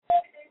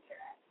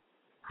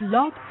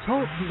Blog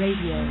Talk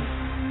Radio.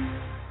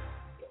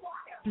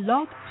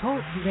 Blog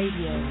Talk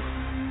Radio.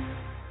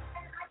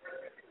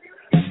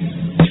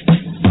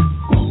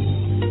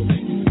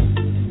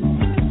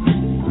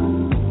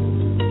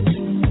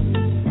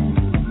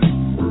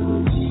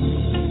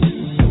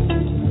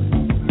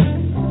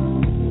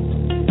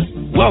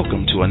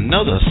 Welcome to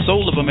another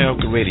Soul of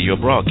America radio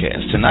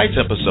broadcast. Tonight's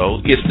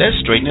episode is Let's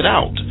Straighten It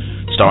Out,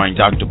 starring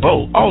Dr.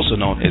 Bo, also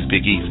known as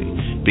Big Easy.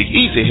 Big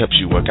Easy helps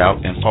you work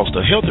out and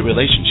foster healthy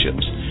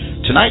relationships.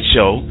 Tonight's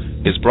show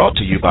is brought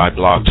to you by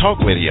Blog Talk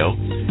Radio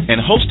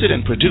and hosted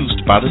and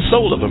produced by the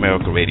Soul of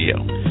America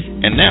radio.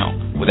 And now,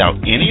 without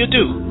any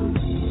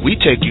ado, we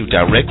take you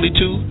directly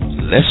to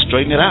Let's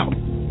Straighten It Out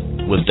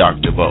with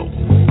Dr. Bo.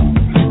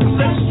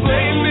 Let's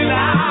straighten it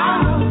out.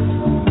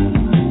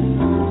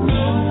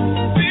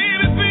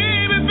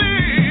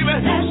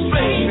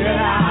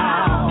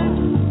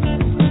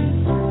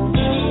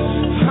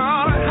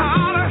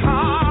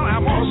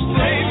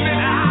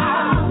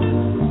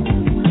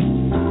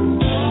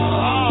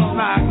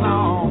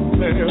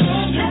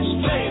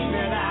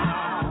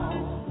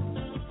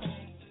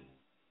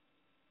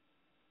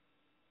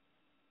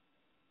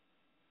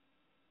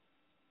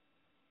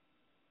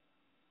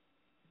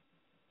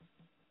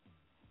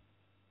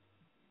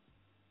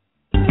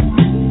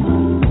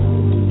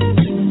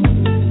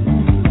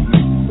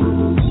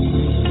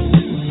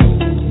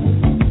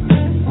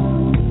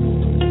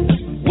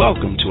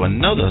 Welcome to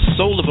another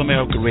Soul of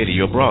America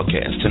radio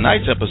broadcast.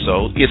 Tonight's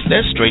episode is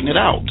Let's Straighten It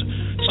Out,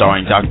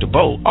 starring Dr.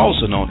 Bo,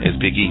 also known as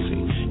Big Easy.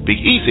 Big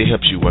Easy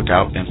helps you work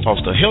out and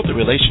foster healthy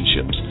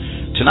relationships.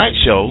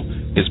 Tonight's show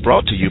is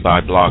brought to you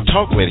by Blog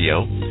Talk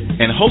Radio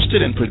and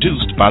hosted and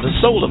produced by the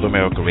Soul of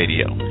America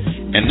radio.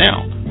 And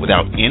now,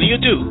 without any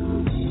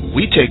ado,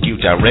 we take you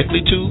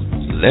directly to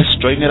Let's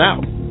Straighten It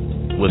Out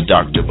with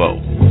Dr. Bo.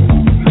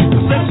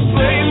 Let's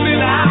straighten it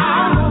out.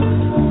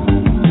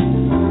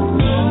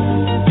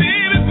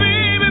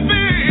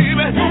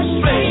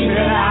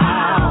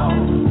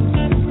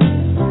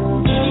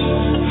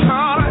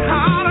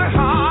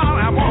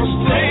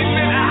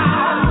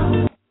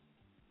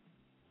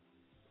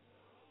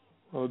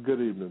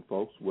 Good evening,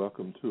 folks.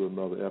 Welcome to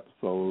another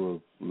episode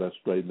of Let's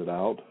Straighten It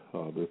Out.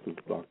 This is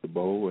Dr.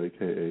 Bo,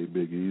 a.k.a.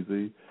 Big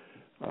Easy.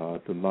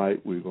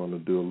 Tonight we're going to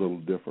do a little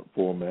different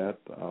format.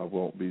 I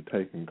won't be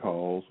taking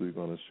calls. We're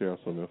going to share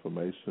some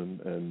information.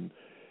 And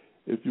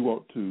if you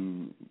want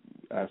to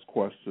ask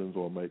questions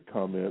or make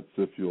comments,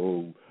 if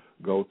you'll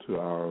go to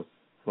our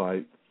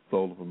site,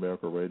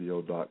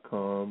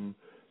 soulofamericaradio.com,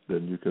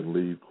 then you can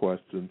leave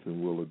questions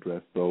and we'll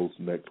address those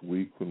next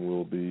week when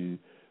we'll be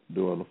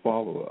doing a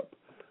follow-up.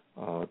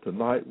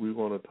 Tonight we're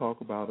going to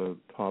talk about a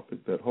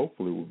topic that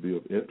hopefully will be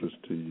of interest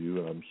to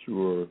you. I'm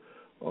sure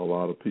a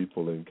lot of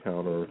people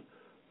encounter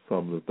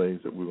some of the things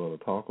that we're going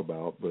to talk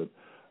about, but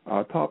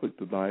our topic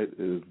tonight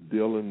is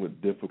dealing with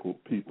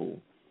difficult people.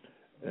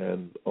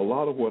 And a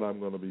lot of what I'm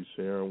going to be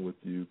sharing with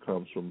you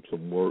comes from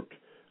some work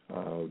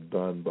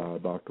done by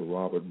Dr.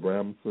 Robert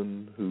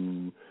Bramson,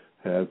 who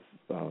has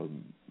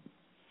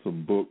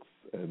some books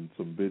and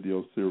some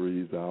video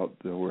series out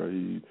there where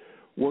he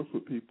works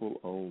with people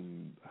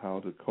on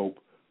how to cope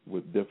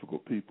with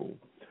difficult people.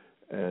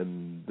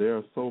 And there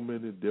are so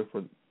many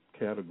different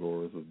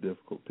categories of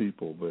difficult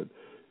people, but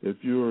if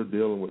you're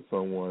dealing with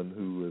someone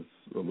who is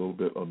a little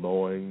bit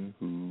annoying,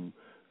 who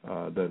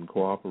doesn't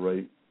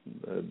cooperate,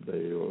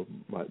 they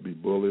might be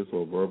bullies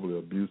or verbally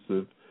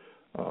abusive,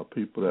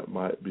 people that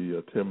might be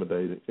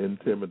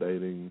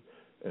intimidating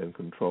and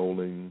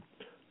controlling.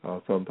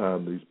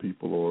 Sometimes these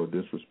people are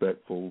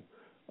disrespectful,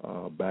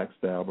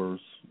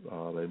 backstabbers,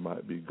 they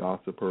might be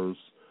gossipers,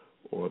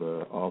 or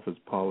the office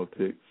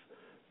politics.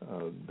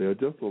 There are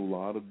just a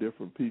lot of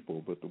different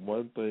people, but the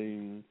one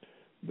thing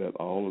that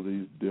all of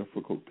these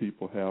difficult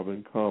people have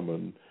in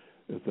common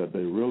is that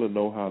they really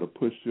know how to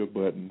push your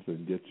buttons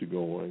and get you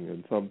going,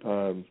 and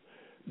sometimes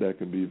that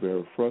can be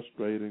very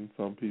frustrating.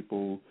 Some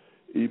people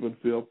even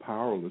feel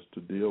powerless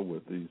to deal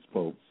with these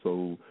folks.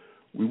 So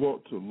we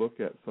want to look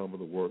at some of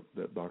the work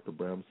that Dr.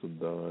 Bramson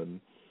done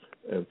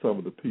and some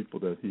of the people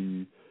that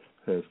he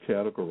has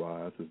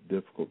categorized as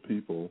difficult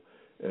people,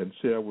 and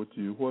share with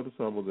you what are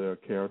some of their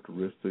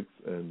characteristics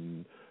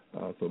and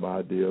some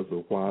ideas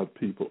of why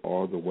people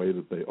are the way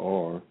that they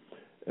are,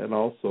 and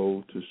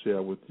also to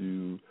share with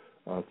you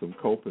some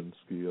coping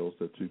skills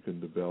that you can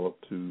develop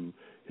to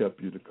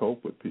help you to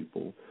cope with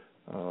people.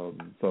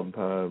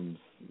 Sometimes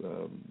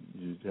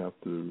you have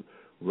to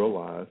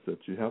realize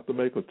that you have to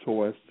make a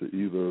choice to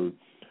either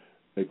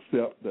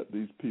accept that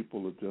these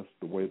people are just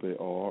the way they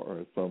are, or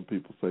as some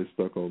people say,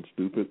 stuck on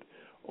stupid,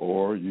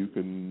 or you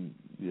can,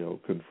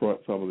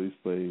 confront some of these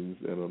things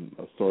in an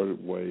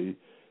assertive way.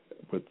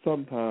 But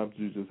sometimes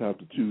you just have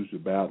to choose your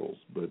battles.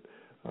 But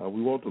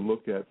we want to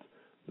look at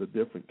the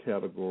different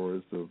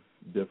categories of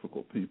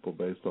difficult people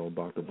based on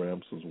Dr.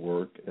 Bramson's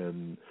work,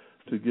 and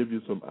to give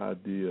you some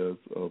ideas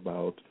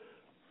about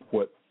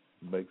what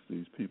makes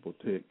these people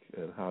tick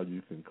and how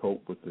you can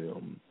cope with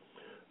them.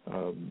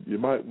 You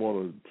might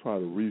want to try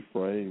to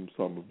reframe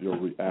some of your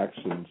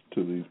reactions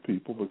to these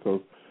people,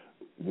 because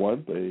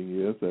one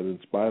thing is that in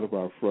spite of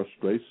our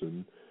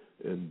frustration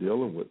in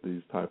dealing with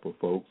these type of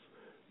folks,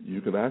 you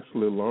can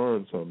actually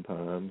learn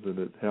sometimes, and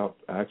it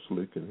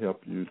can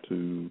help you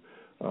to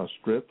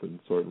strengthen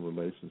certain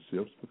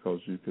relationships, because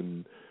you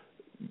can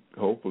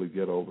hopefully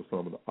get over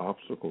some of the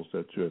obstacles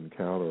that you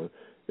encounter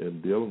in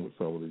dealing with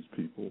some of these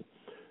people.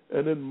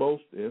 And in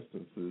most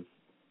instances,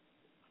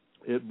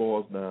 it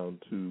boils down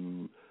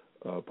to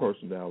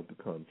personality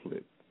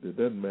conflict. It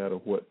doesn't matter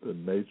what the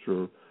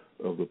nature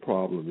of the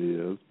problem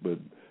is, but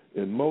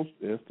in most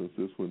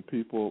instances, when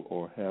people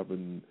are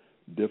having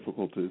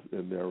difficulties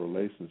in their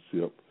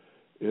relationship,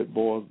 it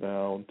boils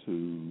down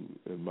to,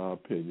 in my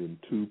opinion,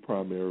 two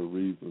primary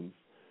reasons.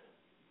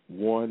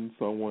 One,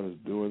 someone is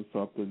doing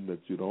something that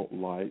you don't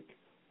like,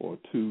 or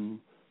two,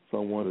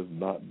 someone is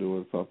not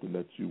doing something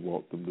that you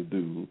want them to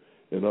do.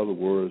 In other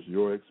words,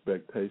 your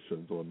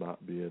expectations are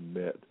not being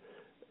met.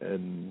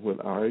 And when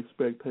our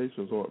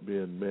expectations aren't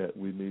being met,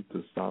 we need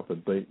to stop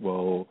and think,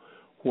 well,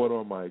 what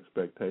are my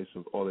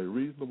expectations? Are they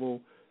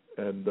reasonable?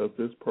 And does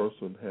this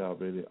person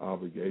have any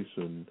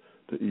obligation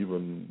to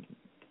even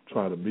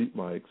try to meet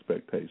my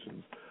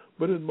expectations?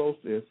 But in most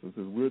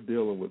instances, we're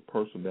dealing with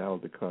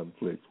personality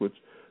conflicts, which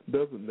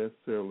doesn't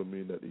necessarily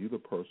mean that either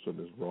person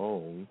is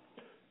wrong.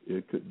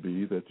 It could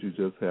be that you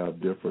just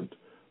have different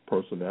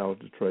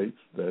personality traits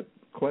that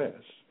clash.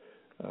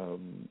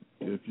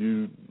 If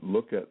you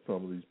look at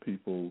some of these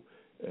people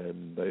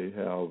and they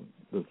have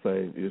the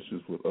same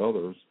issues with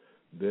others,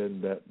 then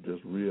that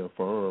just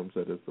reaffirms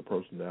that it's a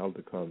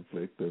personality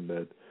conflict and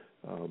that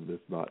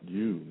it's not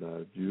you. Now,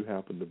 if you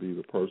happen to be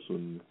the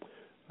person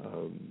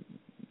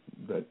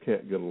that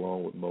can't get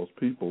along with most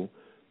people,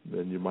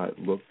 then you might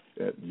look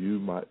at you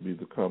might be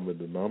the common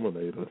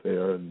denominator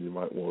there, and you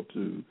might want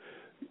to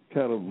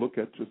kind of look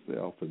at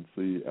yourself and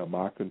see, am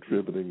I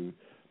contributing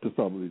to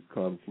some of these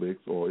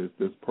conflicts, or is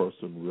this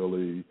person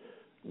really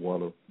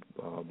one of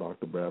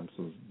Dr.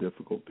 Bramson's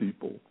difficult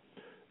people?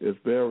 It's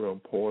very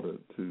important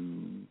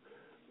to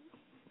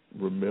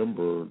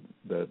remember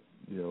that,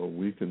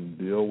 we can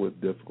deal with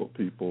difficult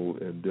people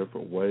in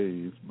different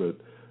ways, but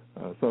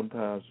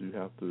sometimes you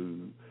have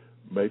to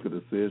make a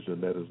decision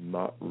that is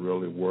not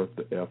really worth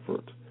the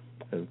effort.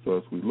 And so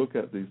as we look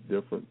at these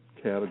different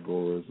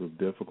categories of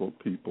difficult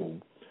people,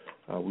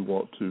 we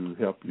want to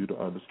help you to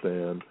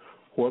understand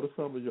what are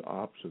some of your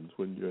options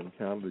when you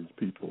encounter these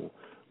people,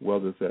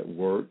 whether it's at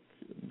work,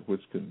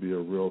 which can be a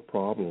real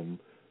problem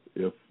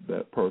if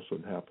that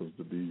person happens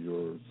to be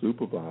your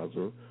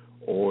supervisor,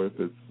 or if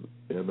it's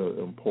in an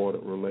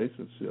important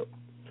relationship.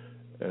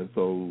 And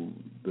so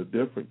the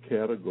different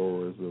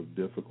categories of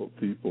difficult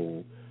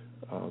people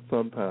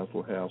sometimes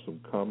will have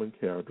some common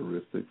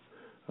characteristics.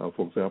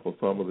 For example,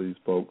 some of these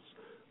folks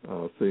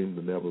seem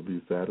to never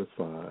be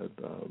satisfied.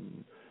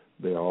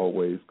 They're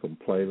always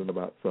complaining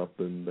about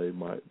something. They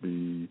might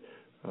be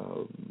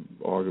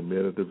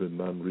argumentative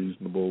and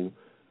unreasonable.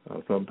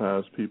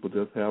 Sometimes people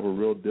just have a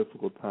real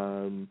difficult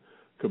time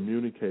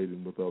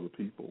communicating with other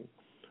people.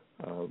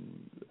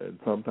 And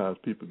sometimes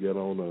people get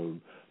on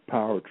a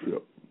power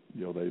trip.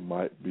 They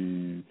might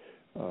be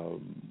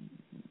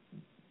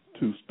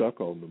too stuck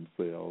on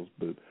themselves,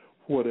 but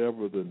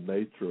whatever the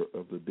nature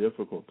of the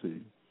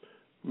difficulty,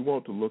 we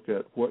want to look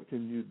at what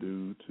can you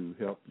do to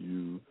help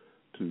you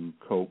to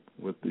cope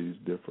with these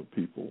different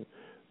people.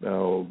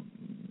 Now,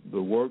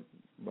 the work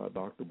by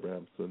Dr.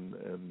 Bramson,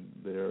 and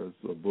there's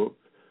a book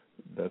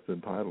that's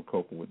entitled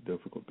Coping with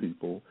Difficult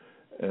People,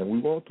 and we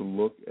want to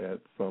look at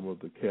some of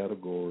the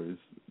categories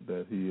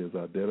that he has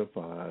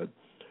identified,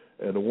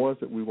 and the ones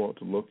that we want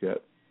to look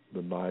at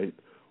tonight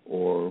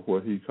are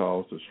what he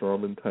calls the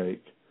Sherman tank,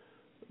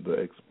 the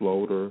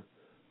exploder,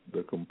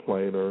 the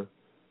complainer,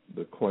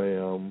 the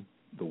clam,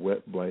 the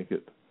wet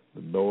blanket,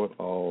 the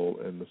know-it-all,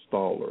 and the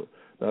staller.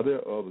 Now, there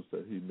are others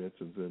that he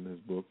mentions in his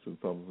books and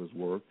some of his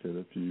work, and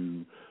if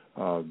you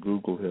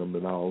Google him,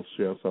 then I'll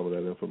share some of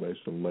that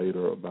information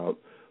later about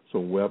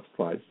some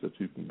websites that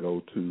you can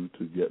go to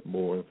get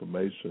more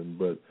information.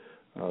 But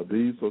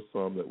these are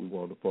some that we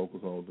want to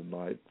focus on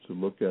tonight, to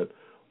look at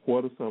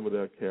what are some of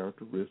their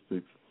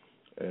characteristics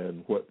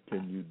and what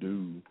can you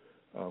do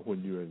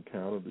when you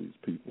encounter these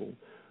people.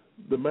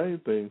 The main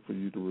thing for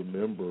you to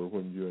remember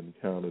when you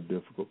encounter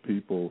difficult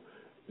people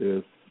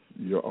is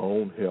your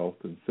own health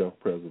and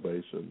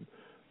self-preservation.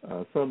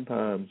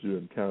 Sometimes you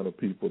encounter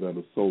people that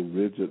are so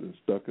rigid and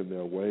stuck in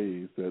their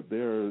ways that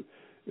there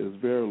is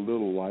very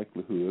little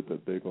likelihood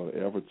that they're going to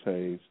ever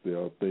change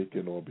their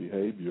thinking or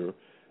behavior,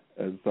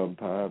 and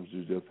sometimes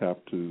you just have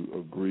to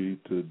agree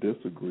to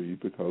disagree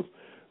because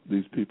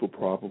these people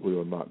probably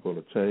are not going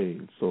to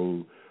change.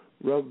 So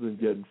rather than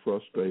getting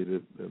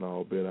frustrated and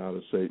all bent out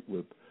of shape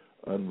with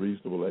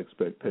unreasonable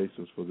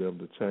expectations for them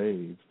to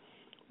change,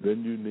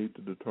 then you need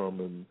to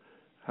determine,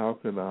 how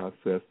can I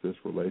assess this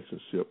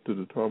relationship to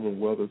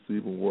determine whether it's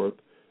even worth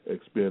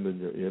expending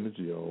your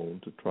energy on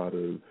to try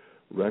to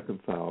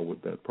reconcile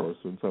with that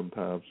person.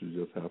 Sometimes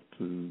you just have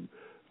to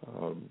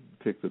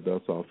kick the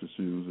dust off your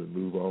shoes and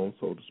move on,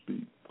 so to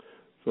speak.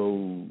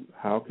 So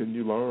how can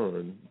you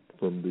learn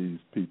from these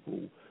people?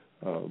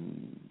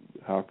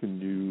 How can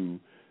you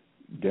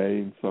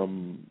gain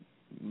some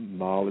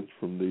knowledge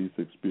from these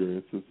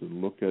experiences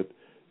and look at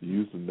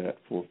using that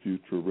for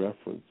future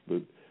reference.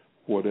 But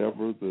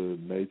whatever the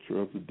nature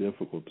of the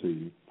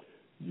difficulty,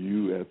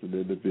 you as an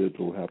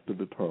individual have to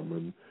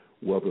determine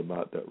whether or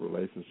not that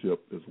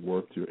relationship is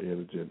worth your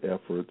energy and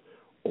effort,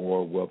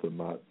 or whether or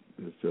not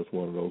it's just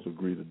one of those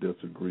agree to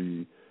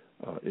disagree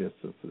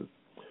instances.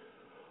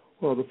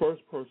 Well, the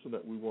first person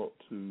that we want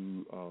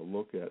to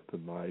look at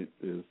tonight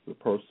is the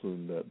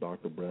person that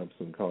Dr.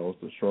 Bramson calls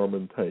the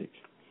Sherman Tank.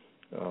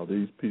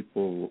 These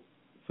people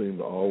seem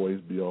to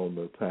always be on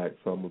the attack.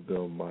 Some of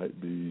them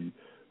might be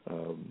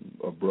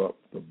abrupt,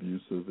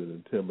 abusive,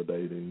 and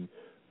intimidating.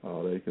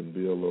 They can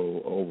be a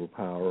little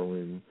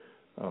overpowering.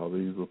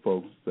 These are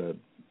folks that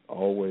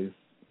always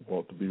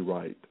want to be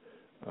right.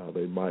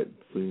 They might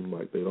seem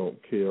like they don't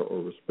care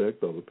or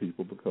respect other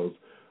people because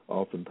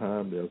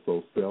oftentimes they're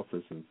so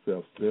selfish and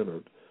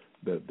self-centered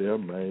that their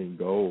main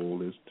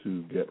goal is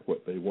to get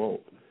what they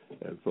want.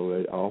 And so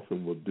they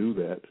often will do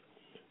that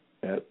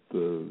at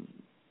the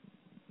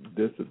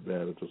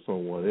disadvantage of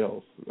someone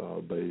else.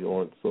 They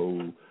aren't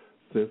so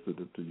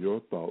sensitive to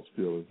your thoughts,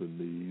 feelings, and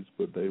needs,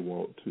 but they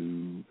want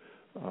to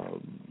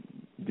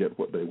get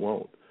what they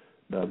want.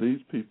 Now, these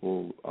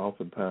people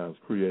oftentimes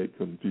create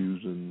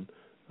confusion.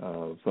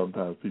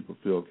 Sometimes people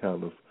feel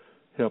kind of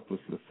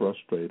helplessly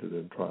frustrated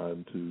in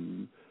trying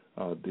to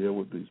deal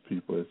with these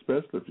people,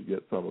 especially if you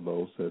get some of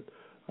those that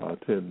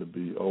tend to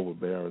be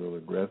overbearing and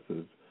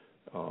aggressive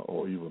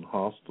or even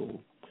hostile.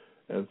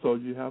 And so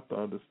you have to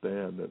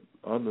understand that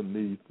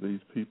underneath, these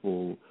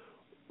people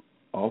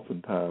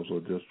oftentimes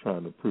are just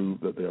trying to prove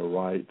that they're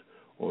right,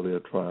 or they're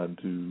trying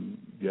to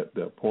get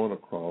their point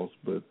across,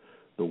 but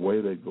the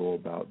way they go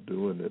about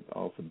doing it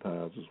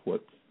oftentimes is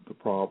what's the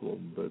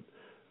problem. But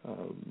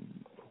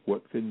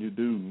what can you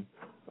do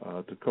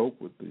to cope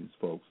with these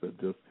folks that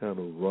just kind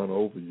of run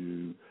over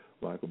you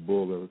like a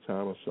bull in a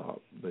china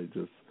shop? They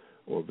just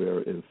are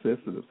very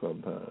insensitive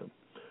sometimes.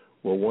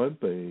 Well, one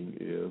thing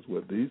is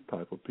with these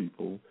type of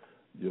people,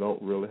 you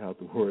don't really have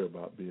to worry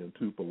about being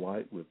too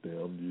polite with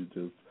them. You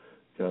just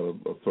kind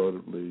of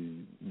assertively,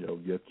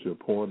 get your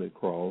point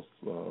across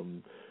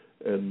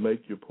and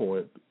make your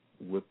point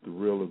with the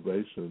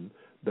realization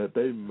that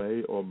they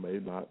may or may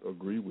not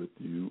agree with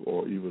you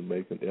or even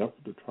make an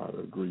effort to try to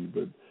agree.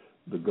 But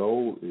the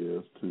goal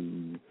is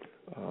to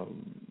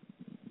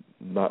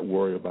not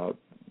worry about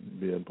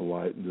being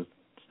polite and just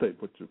state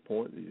what your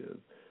point is.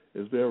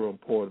 It's very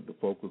important to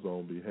focus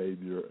on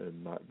behavior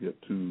and not get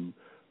too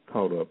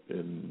caught up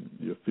in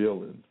your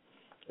feelings.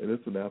 And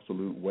it's an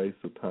absolute waste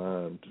of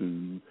time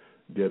to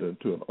get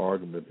into an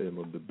argument and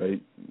a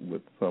debate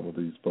with some of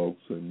these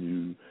folks, and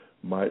you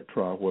might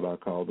try what I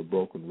call the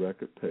broken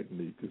record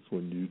technique. It's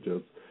when you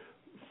just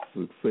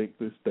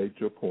succinctly state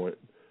your point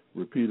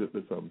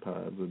repeatedly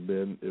sometimes, and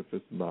then if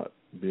it's not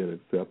being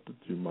accepted,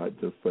 you might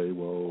just say,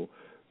 well,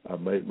 I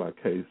made my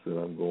case and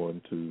I'm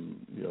going to,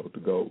 to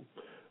go.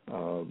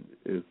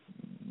 It's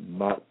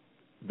not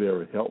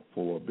very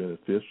helpful or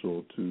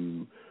beneficial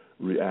to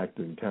react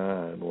in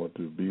kind or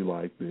to be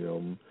like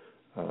them.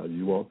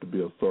 You want to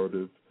be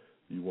assertive.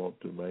 You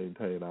want to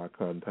maintain eye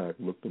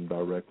contact, look them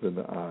directly in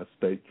the eye,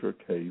 state your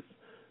case,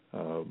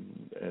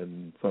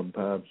 and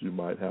sometimes you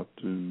might have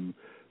to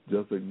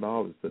just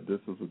acknowledge that this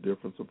is a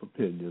difference of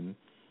opinion,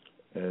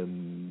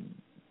 and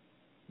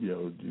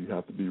you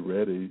have to be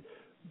ready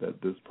that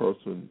this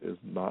person is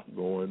not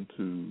going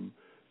to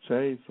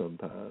change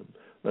sometimes.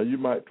 Now, you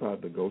might try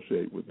to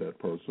negotiate with that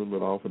person,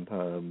 but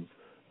oftentimes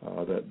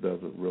that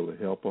doesn't really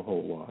help a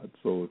whole lot.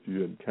 So if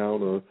you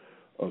encounter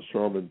a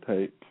Sherman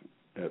Tank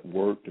at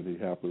work and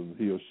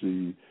he or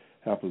she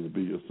happens to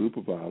be your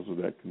supervisor,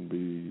 that can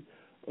be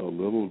a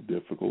little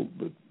difficult,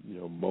 but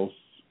most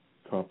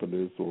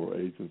companies or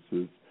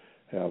agencies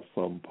have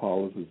some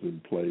policies in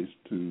place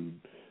to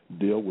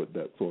deal with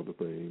that sort of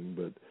thing.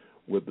 But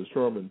with the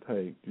Sherman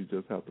Tank, you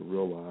just have to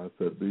realize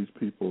that these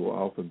people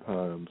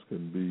oftentimes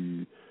can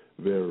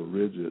be very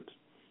rigid,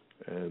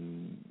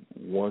 and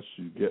once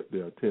you get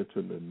their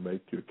attention and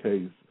make your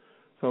case,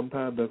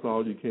 sometimes that's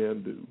all you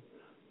can do.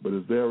 But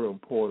it's very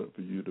important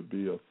for you to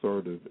be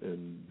assertive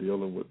in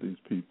dealing with these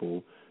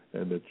people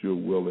and that you're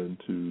willing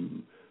to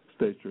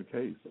state your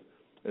case.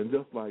 And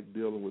just like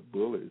dealing with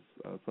bullies,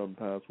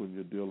 sometimes when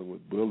you're dealing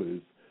with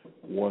bullies,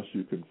 once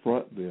you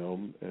confront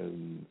them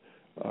and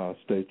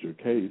state your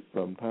case,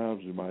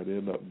 sometimes you might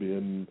end up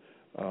being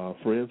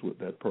friends with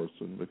that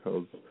person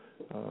because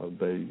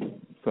they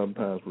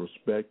sometimes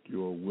respect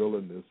your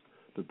willingness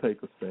to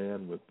take a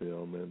stand with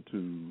them and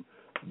to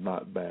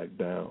not back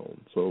down.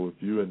 So if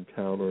you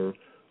encounter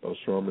a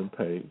Sherman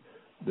Tank,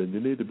 then you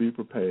need to be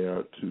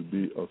prepared to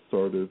be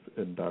assertive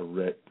and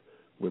direct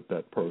with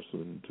that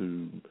person,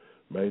 to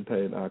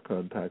maintain eye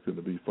contact and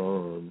to be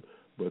firm,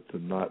 but to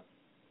not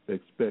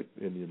expect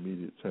any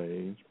immediate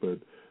change. But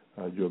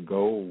your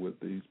goal with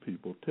these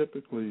people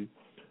typically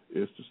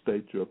is to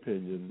state your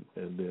opinion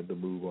and then to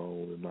move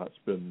on and not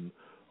spend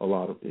a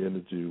lot of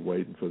energy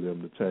waiting for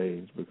them to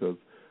change, because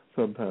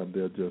sometimes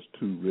they're just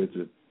too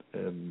rigid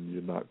and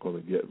you're not going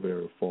to get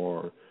very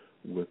far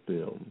with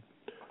them.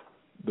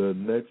 The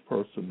next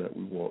person that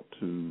we want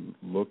to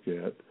look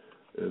at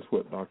is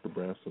what Dr.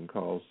 Branson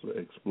calls the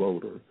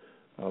exploder.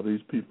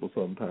 These people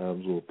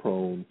sometimes are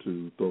prone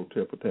to throw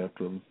temper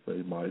tantrums.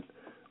 They might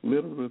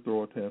literally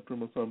throw a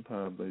tantrum, or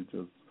sometimes they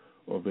just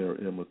are very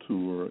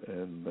immature,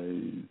 and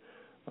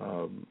they,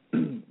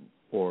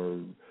 or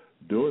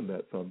doing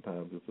that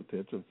sometimes it's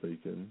attention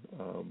seeking.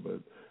 But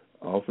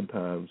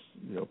oftentimes,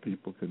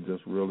 people can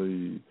just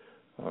really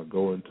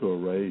go into a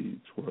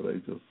rage where they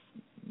just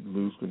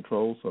lose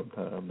control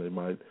sometimes. They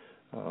might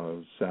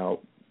shout,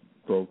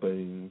 throw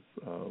things.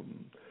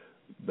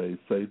 They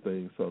say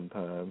things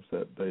sometimes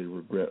that they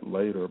regret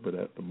later, but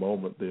at the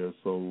moment they're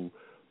so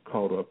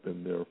caught up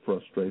in their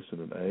frustration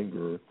and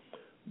anger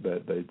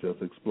that they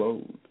just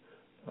explode.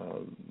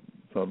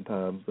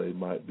 Sometimes they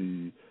might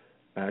be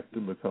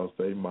acting because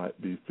they might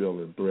be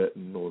feeling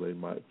threatened, or they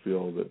might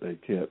feel that they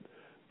can't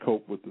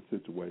cope with the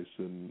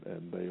situation,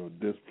 and they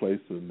are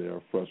displacing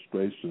their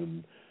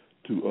frustration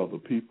to other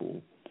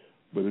people.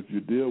 But if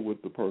you deal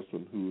with the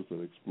person who is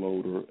an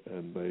exploder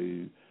and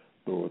they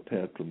throw a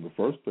tantrum, the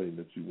first thing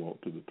that you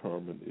want to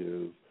determine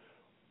is,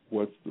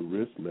 what's the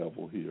risk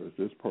level here? Is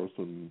this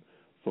person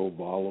so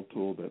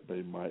volatile that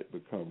they might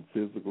become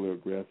physically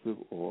aggressive,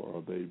 or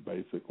are they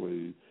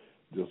basically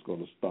just going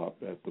to stop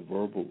at the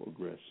verbal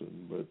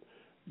aggression? But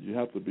you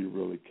have to be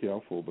really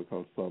careful,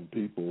 because some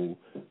people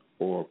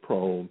are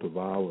prone to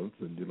violence,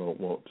 and you don't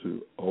want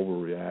to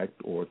overreact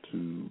or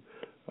to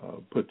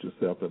put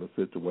yourself in a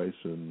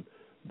situation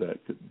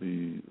that could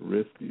be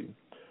risky.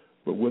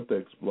 But with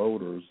the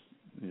exploders,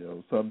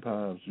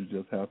 sometimes you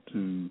just have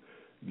to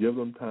give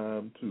them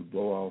time to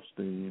blow off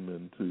steam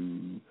and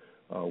to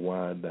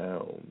wind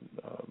down.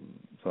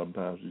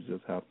 Sometimes you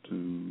just have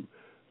to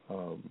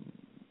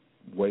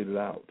wait it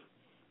out.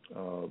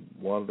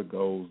 One of the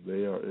goals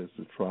there is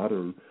to try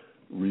to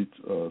reach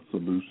a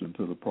solution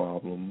to the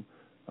problem.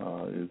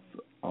 It's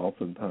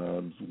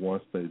oftentimes,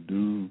 once they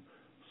do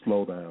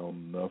slow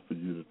down enough for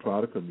you to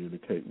try to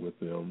communicate with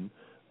them,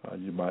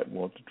 you might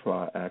want to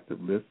try active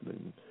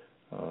listening.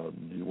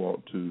 You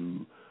want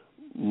to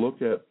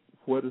look at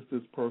what is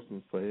this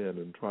person saying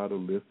and try to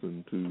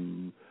listen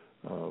to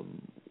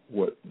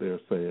what they're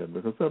saying,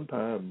 because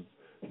sometimes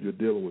you're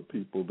dealing with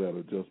people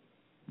that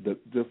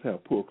just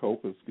have poor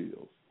coping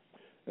skills,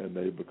 and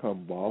they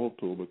become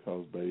volatile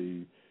because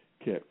they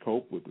can't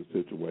cope with the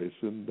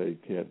situation. They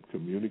can't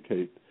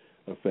communicate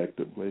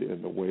effectively,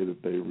 and the way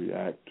that they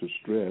react to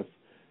stress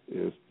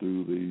is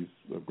through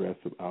these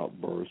aggressive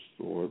outbursts,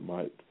 or it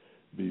might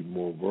be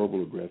more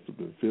verbal aggressive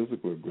than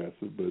physical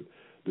aggressive. But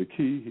the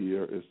key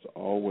here is to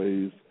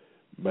always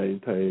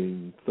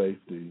maintain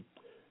safety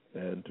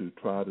and to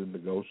try to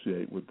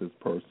negotiate with this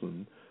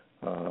person.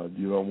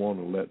 You don't want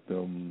to let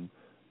them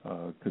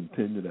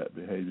continue that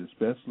behavior,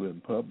 especially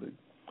in public.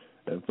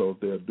 And so if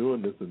they're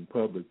doing this in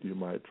public, you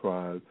might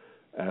try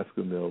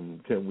asking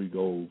them, can we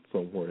go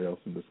somewhere else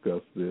and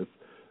discuss this?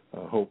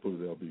 Hopefully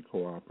they'll be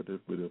cooperative.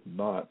 But if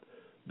not,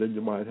 then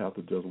you might have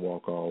to just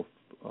walk off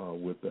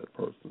with that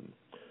person.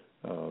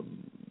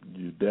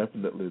 You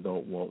definitely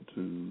don't want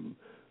to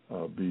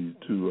be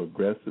too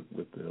aggressive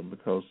with them,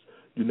 because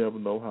you never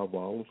know how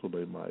volatile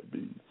they might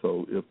be.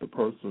 So if the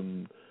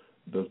person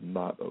does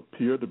not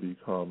appear to be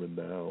calming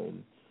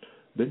down,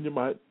 then you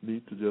might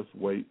need to just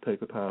wait,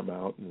 take a time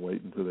out, and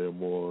wait until they're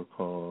more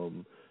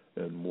calm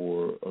and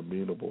more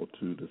amenable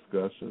to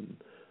discussion.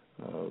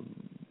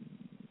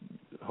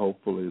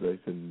 Hopefully they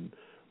can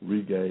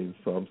regain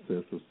some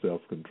sense of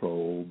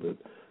self-control, but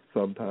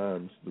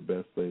sometimes the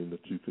best thing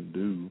that you can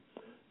do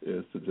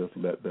is to just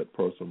let that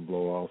person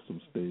blow off some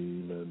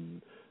steam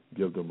and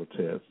give them a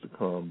chance to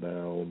calm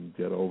down,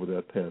 get over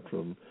their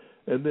tantrum,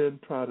 and then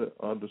try to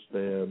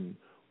understand,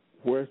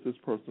 where's this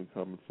person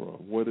coming from?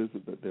 What is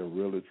it that they're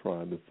really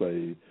trying to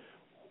say?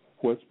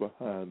 What's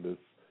behind this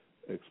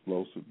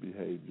explosive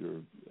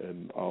behavior?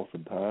 And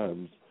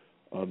oftentimes,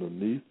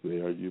 underneath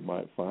there, you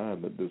might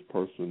find that this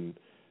person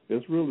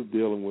is really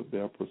dealing with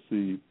their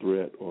perceived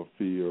threat or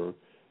fear,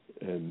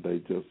 and they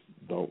just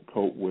don't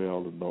cope well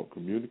and don't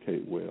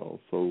communicate well.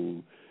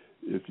 So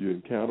if you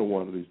encounter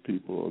one of these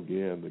people,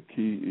 again, the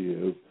key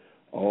is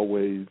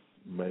always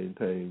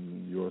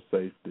maintain your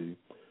safety,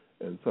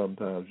 and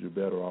sometimes you're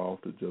better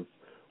off to just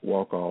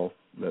walk off,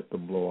 let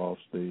them blow off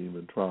steam,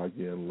 and try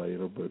again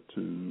later, but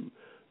to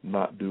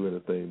not do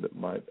anything that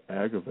might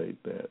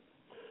aggravate that.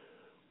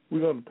 We're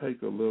going to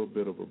take a little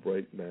bit of a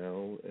break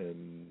now,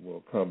 and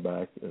we'll come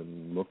back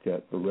and look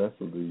at the rest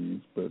of these.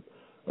 But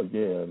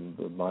again,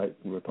 tonight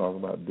we're talking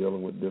about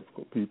dealing with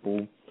difficult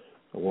people.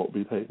 I won't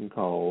be taking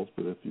calls,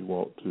 but if you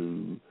want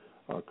to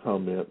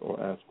comment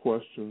or ask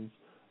questions,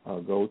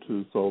 go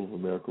to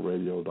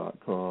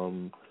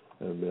soulamericaradio.com,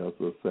 and there's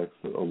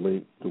a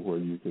link to where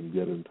you can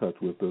get in touch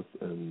with us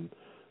and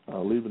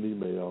leave an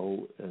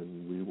email,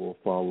 and we will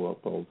follow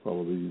up on some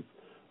of these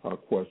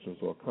questions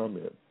or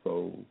comments.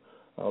 So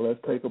let's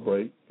take a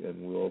break,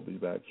 and we'll be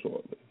back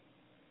shortly.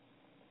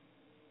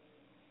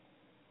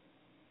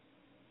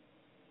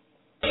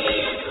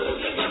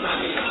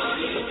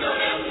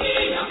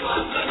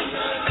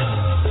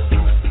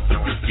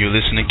 You're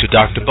listening to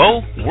Dr.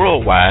 Bo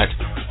Worldwide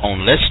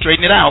on Let's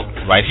Straighten It Out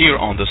right here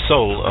on the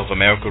Soul of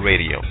America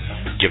Radio.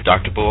 Give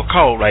Dr. Bo a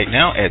call right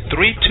now at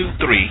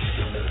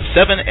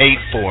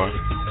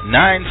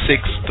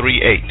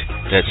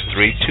 323-784-9638. That's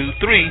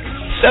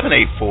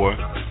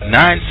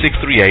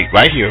 323-784-9638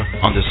 right here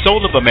on the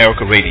Soul of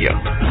America Radio.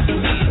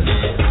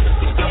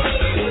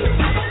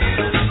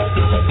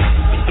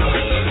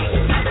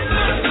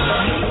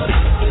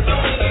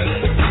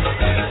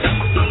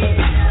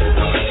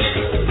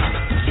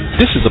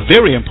 This is a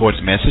very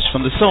important message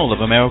from the Soul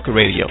of America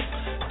Radio.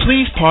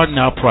 Please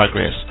pardon our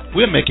progress.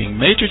 We're making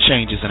major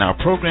changes in our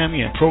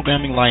programming and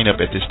programming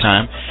lineup at this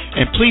time,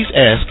 and please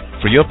ask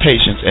for your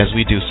patience as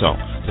we do so.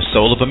 The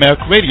Soul of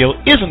America Radio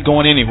isn't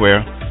going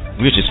anywhere.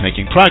 We're just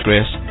making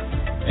progress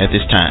at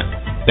this time.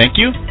 Thank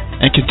you,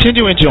 and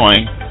continue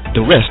enjoying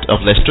the rest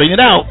of Let's Straighten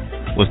It Out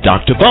with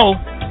Dr. Bo.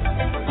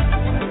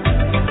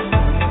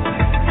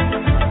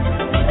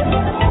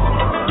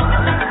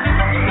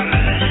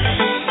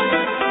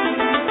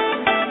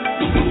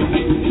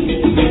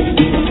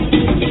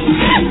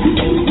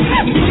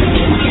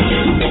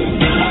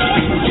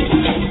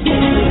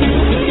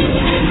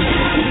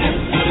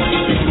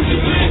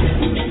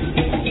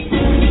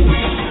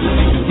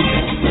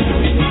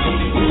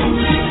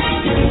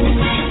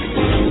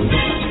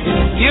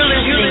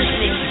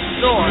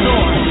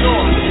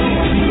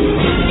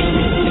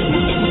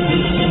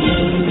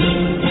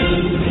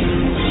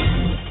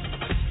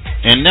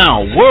 And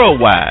now,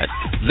 worldwide,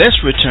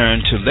 let's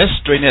return to Let's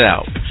Straighten It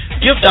Out.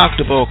 Give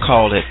Dr. Bo a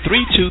call at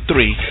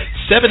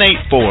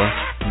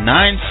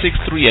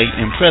 323-784-9638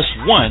 and press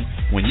 1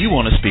 when you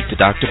want to speak to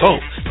Dr. Bo.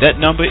 That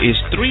number is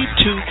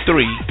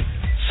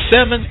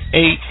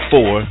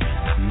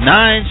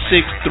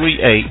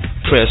 323-784-9638.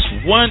 Press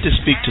 1 to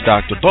speak to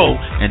Dr. Bo,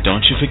 and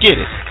don't you forget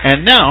it.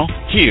 And now,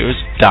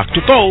 here's Dr.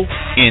 Bo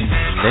in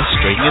Let's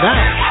Straighten It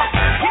Out.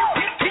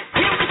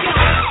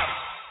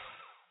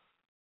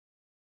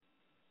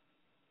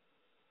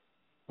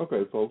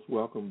 Okay, folks,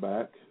 welcome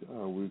back.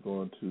 We're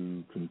going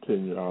to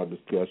continue our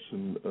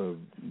discussion of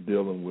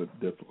dealing with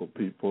difficult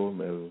people.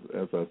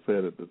 As I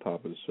said at the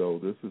top of the show,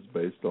 this is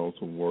based on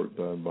some work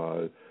done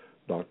by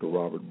Dr.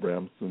 Robert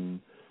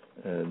Bramson,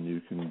 and you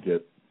can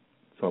get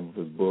some of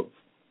his books,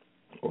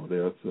 or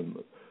there's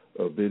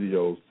a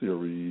video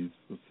series,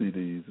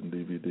 CDs and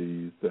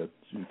DVDs that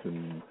you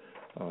can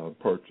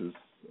purchase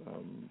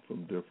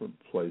from different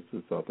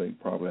places. I think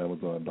probably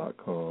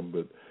Amazon.com,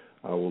 but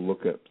I will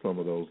look at some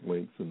of those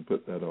links and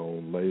put that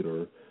on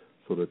later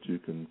so that you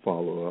can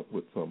follow up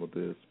with some of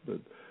this.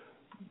 But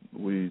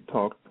we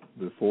talked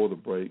before the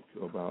break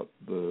about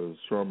the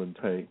Sherman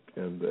tank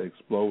and the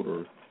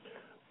exploder.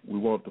 We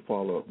want to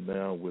follow up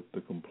now with the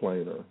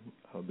complainer.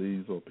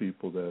 These are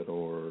people that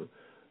are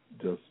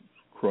just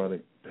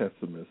chronic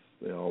pessimists.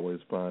 They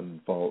always find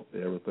fault.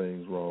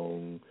 Everything's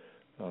wrong.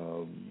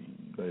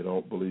 They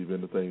don't believe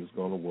anything's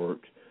going to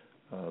work.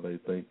 They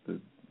think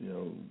that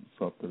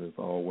something is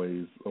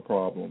always a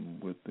problem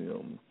with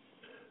them.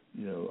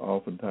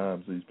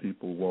 Oftentimes these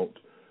people won't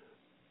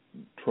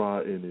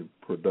try any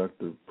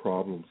productive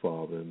problem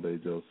solving. They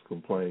just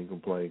complain,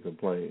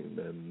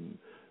 and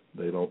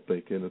they don't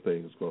think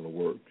anything's going to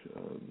work.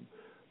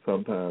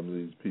 Sometimes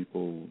these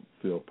people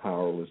feel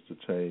powerless to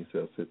change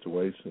their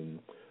situation,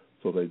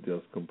 so they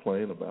just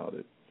complain about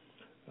it.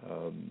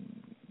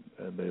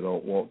 And they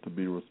don't want to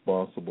be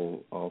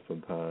responsible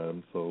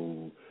oftentimes,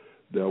 so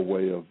their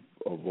way of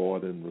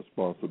avoiding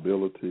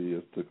responsibility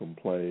is to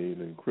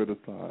complain and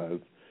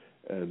criticize,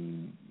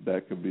 and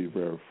that can be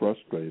very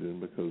frustrating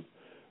because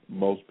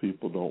most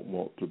people don't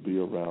want to be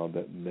around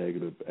that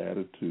negative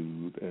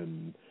attitude,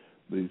 and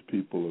these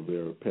people are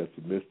very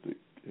pessimistic,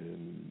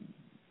 and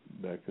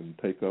that can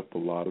take up a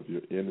lot of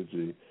your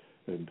energy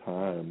and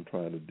time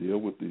trying to deal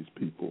with these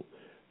people.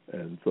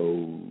 And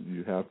so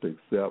you have to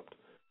accept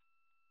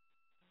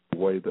the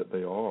way that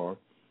they are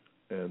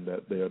and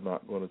that they are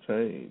not going to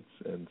change.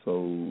 And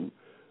so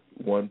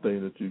one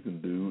thing that you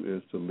can do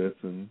is to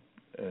listen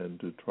and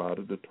to try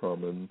to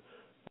determine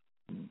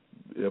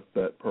if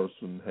that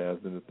person has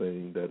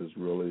anything that is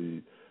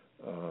really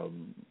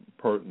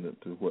pertinent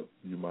to what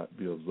you might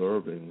be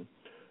observing.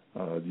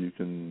 You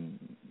can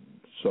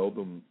show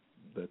them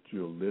that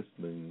you're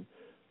listening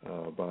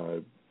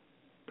by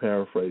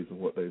paraphrasing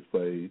what they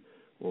say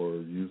or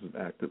using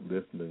active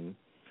listening.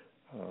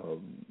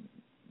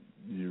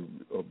 You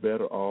are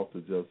better off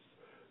to just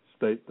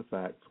state the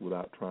facts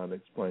without trying to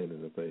explain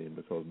anything,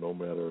 because no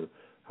matter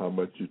how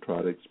much you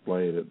try to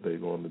explain it, they're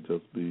going to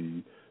just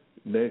be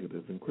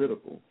negative and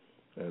critical.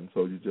 And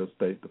so you just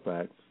state the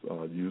facts,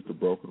 use the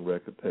broken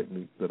record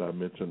technique that I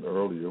mentioned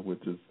earlier,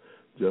 which is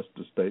just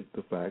to state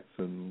the facts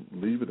and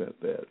leave it at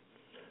that.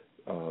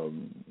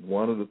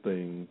 One of the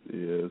things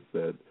is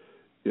that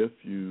if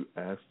you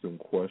ask them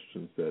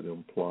questions that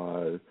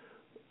imply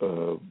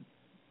a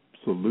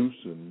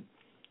solution,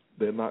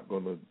 they're not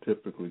going to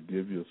typically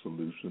give you a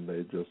solution.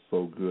 They're just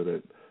so good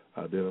at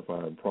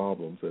identifying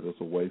problems that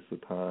it's a waste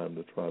of time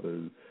to try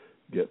to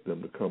get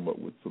them to come up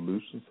with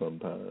solutions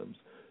sometimes.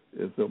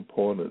 It's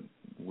important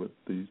with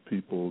these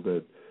people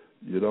that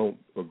you don't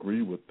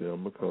agree with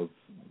them because,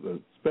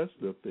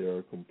 especially if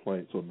their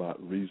complaints are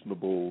not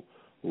reasonable,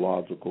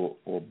 logical,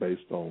 or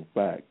based on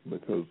fact,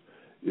 because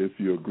if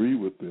you agree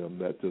with them,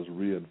 that just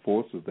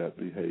reinforces that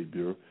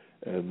behavior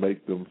and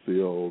make them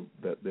feel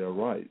that they're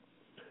right.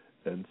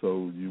 And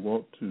so you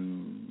want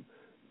to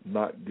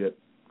not get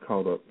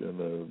caught up in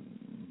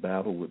a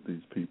battle with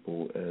these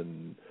people,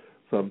 and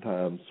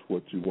sometimes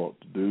what you want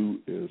to do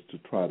is to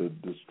try to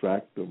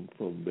distract them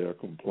from their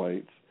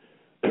complaints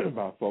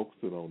by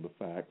focusing on the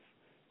facts.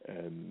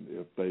 And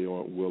if they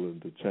aren't willing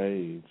to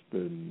change,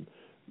 then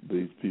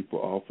these people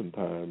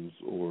oftentimes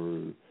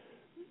are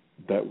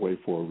that way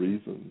for a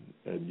reason,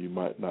 and you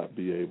might not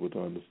be able to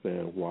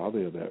understand why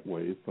they're that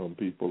way. Some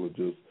people are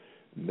just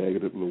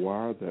negatively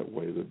wired that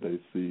way, that they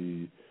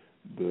see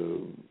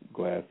the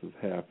glass is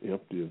half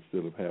empty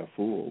instead of half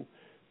full,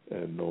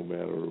 and no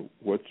matter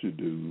what you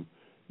do,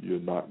 you're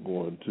not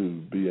going to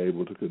be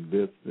able to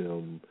convince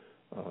them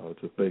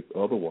to think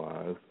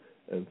otherwise.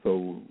 And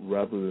so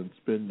rather than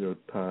spend your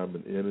time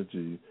and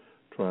energy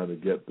trying to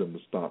get them to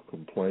stop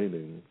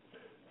complaining,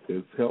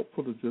 it's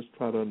helpful to just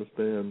try to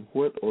understand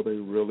what are they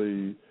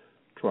really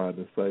trying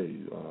to say.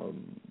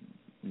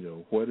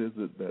 What is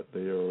it that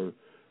they are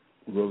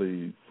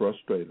really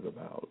frustrated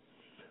about?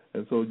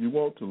 And so you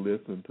want to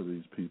listen to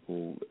these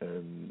people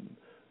and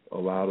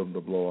allow them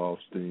to blow off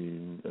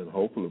steam and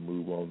hopefully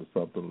move on to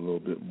something a little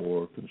bit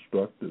more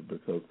constructive,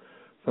 because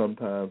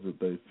sometimes if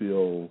they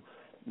feel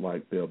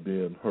like they're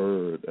being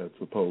heard as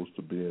opposed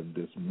to being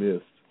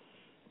dismissed,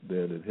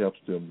 then it helps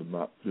them to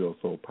not feel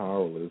so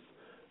powerless.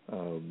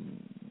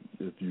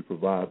 If you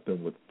provide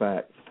them with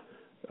facts,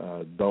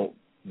 don't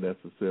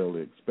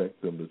necessarily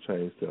expect them to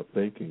change their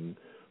thinking,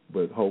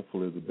 but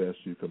hopefully the best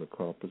you can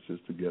accomplish is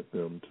to get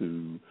them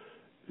to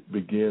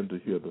begin to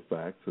hear the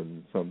facts,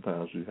 and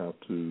sometimes you have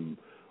to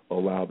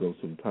allow them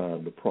some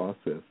time to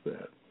process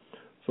that.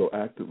 So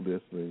active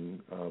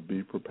listening,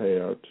 be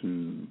prepared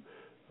to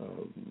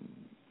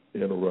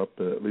interrupt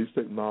and at least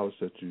acknowledge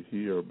that you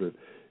hear, but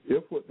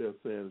if what they're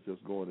saying is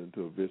just going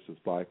into a vicious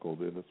cycle,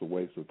 then it's a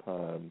waste of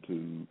time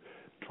to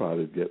try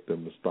to get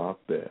them to stop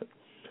that.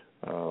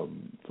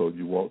 So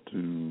you want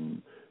to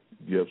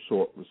give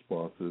short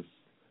responses,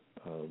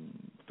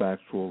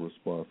 factual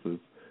responses.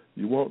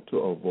 You want to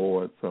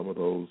avoid some of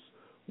those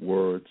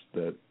words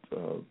that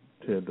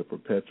tend to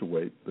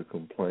perpetuate the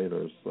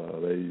complainers.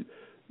 They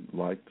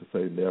like to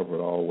say never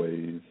and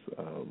always,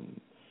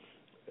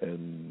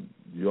 and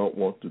you don't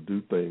want to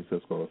do things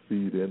that's going to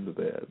feed into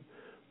that.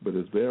 But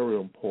it's very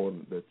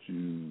important that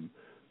you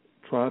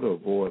try to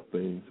avoid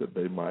things that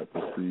they might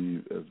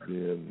perceive as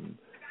being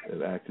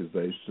an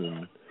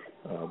accusation,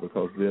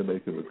 because then they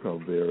can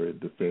become very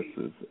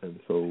defensive. And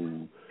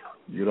so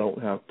you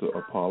don't have to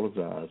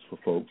apologize for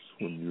folks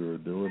when you're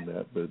doing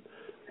that, but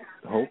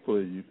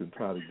hopefully you can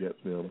try to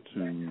get them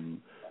to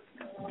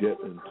get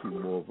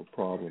into more of a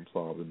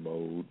problem-solving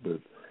mode.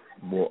 But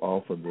more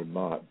often than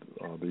not,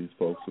 these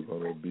folks are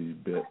going to be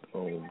bent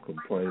on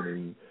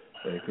complaining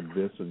and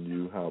convincing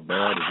you how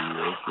bad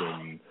it is.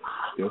 And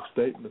if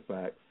stating the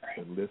facts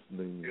and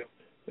listening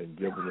and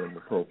giving them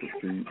appropriate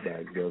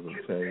feedback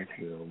doesn't change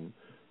them,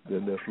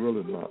 then there's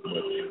really not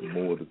much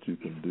more that you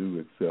can do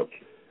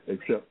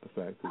except the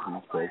fact that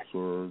these folks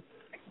are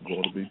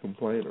going to be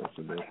complainers,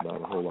 and there's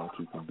not a whole lot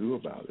you can do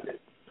about it.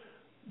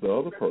 The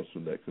other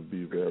person that can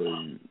be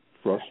very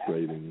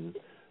frustrating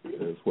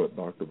is what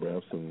Dr.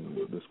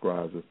 Bramson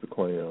describes as the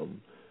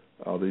clam.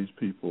 These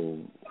people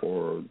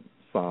are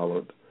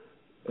silent,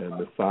 and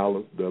the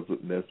silence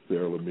doesn't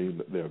necessarily mean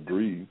that they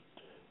agree.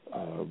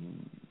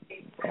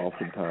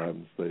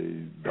 Oftentimes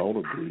they don't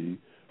agree,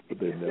 but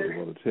they never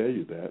want to tell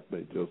you that.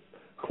 They just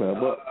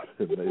clam up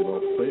and they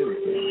don't say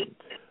anything.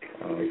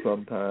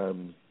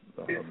 Sometimes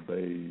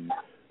they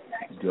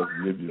just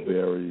give you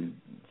very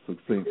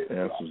succinct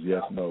answers,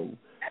 yes, no.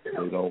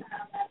 They don't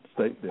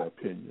state their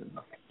opinion.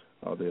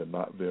 They're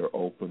not very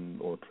open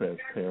or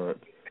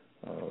transparent.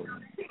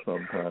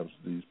 Sometimes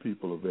these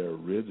people are very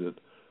rigid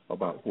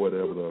about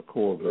whatever their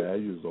core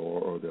values are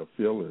or their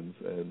feelings,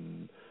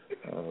 and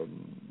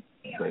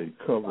they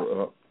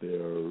cover up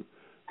their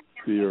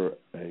fear,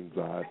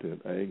 anxiety,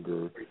 and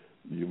anger.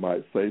 You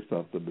might say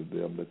something to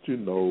them that you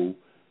know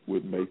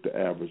would make the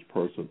average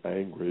person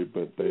angry,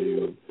 but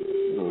they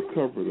will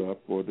cover it up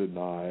or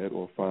deny it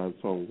or find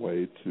some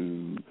way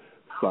to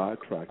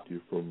sidetrack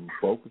you from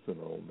focusing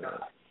on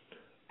that.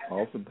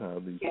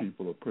 Oftentimes these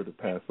people are pretty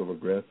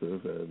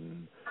passive-aggressive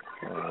and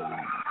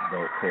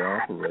don't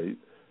cooperate,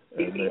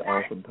 and they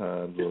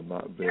oftentimes are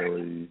not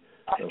very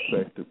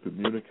effective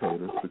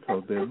communicators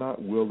because they're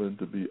not willing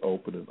to be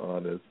open and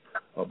honest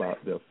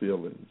about their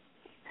feelings.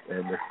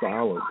 And the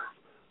silence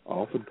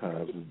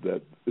oftentimes is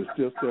that it's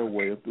just their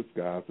way of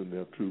disguising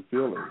their true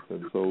feelings.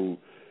 And so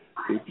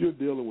if you're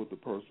dealing with a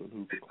person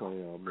who's a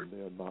clam and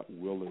they're not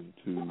willing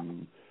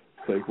to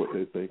say what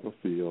they think or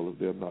feel, if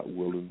they're not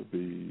willing to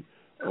be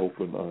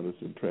open, honest,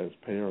 and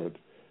transparent,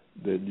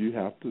 then you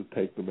have to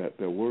take them at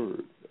their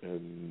word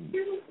and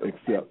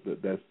accept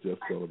that that's just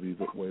going to be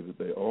the way that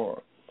they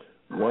are.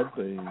 One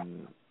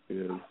thing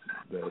is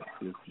that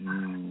if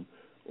you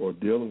or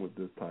dealing with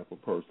this type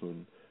of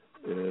person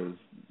is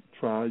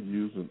try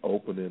using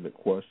open-ended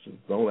questions.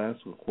 Don't ask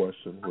a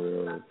question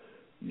where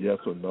yes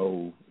or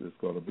no is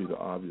going to be the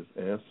obvious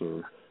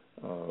answer.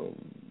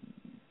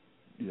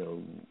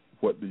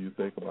 What do you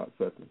think about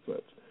such and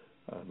such?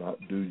 Not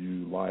do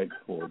you like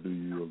or do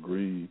you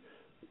agree.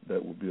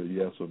 That would be a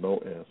yes or no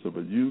answer.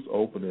 But use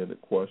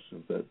open-ended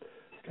questions that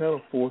kind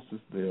of forces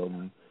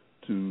them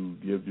to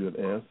give you an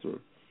answer.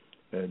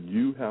 And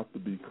you have to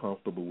be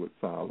comfortable with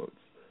silence.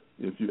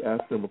 If you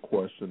ask them a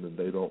question and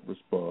they don't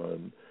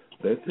respond,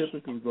 they're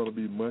typically going to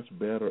be much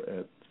better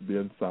at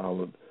being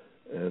silent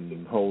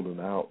and holding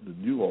out than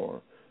you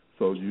are.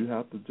 So you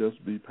have to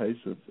just be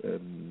patient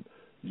and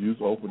use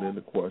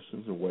open-ended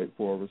questions and wait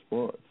for a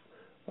response.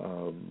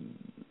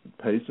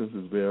 Patience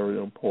is very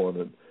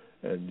important,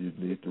 and you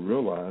need to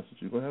realize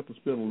that you're going to have to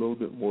spend a little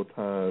bit more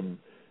time,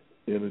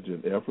 energy,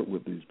 and effort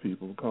with these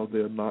people because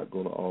they're not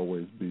going to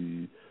always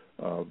be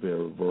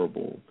very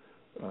verbal.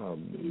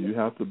 You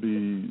have to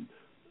be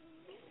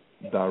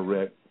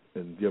direct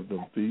and give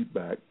them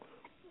feedback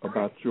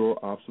about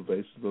your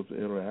observations of the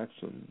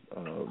interaction.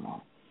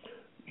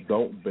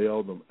 Don't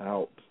bail them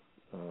out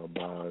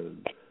by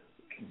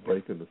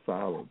breaking the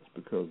silence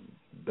because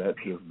that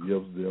just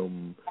gives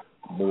them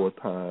more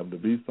time to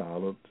be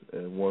silent,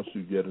 and once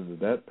you get into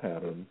that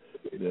pattern,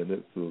 then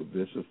it's a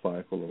vicious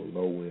cycle or a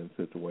no-win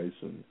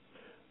situation.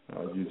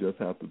 You just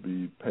have to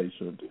be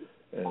patient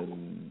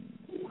and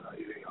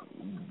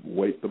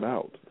wait them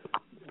out.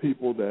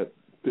 People that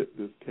fit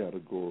this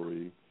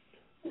category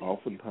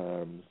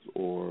oftentimes,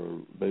 or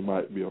they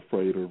might be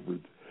afraid of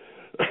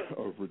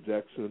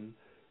rejection,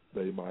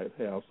 they might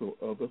have some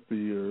other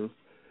fears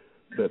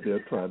that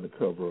they're trying to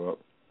cover up.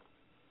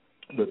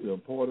 But the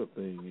important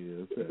thing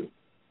is that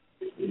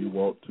you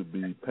want to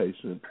be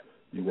patient,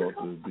 you want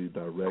to be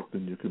direct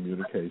in your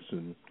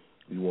communication,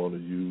 you want to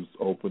use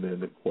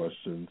open-ended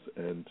questions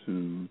and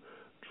to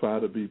try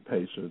to be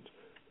patient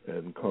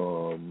and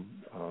calm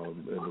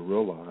and to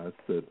realize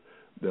that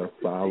their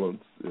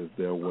silence is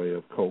their way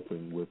of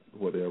coping with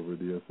whatever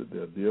it is that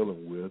they're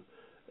dealing with.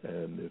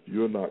 And if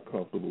you're not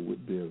comfortable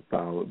with being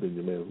silent, then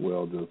you may as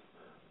well just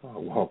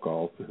walk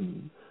off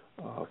and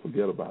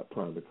forget about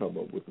trying to come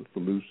up with a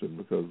solution,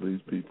 because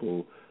these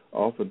people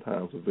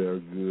oftentimes are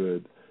very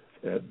good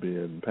at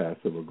being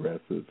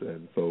passive-aggressive.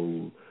 And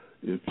so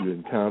if you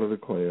encounter the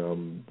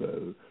clam,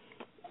 the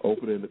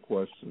open-ended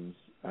questions,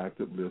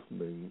 active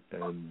listening,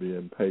 and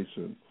being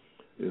patient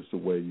is the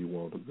way you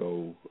want to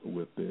go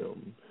with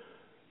them.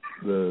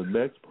 The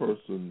next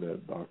person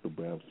that Dr.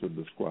 Bramson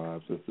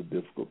describes as a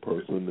difficult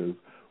person is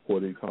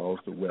what he calls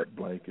the wet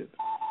blanket.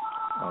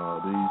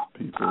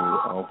 These people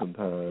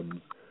oftentimes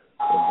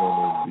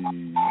are going to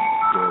be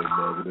very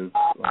negative.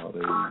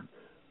 They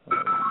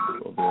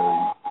are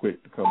very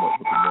quick to come up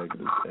with a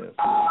negative answer.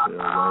 They're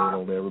rain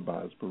on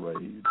everybody's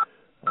parade.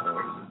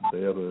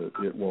 They're the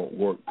it won't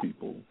work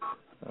people.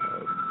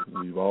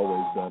 We've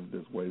always done it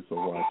this way, so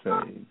why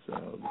change?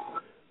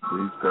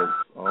 These folks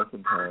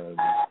oftentimes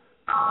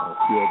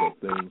feel that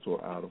things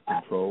are out of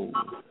control,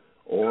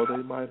 or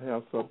they might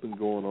have something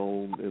going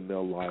on in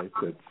their life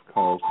that's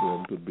caused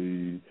them to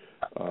be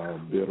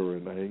bitter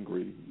and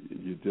angry.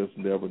 You just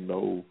never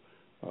know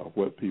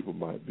what people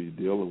might be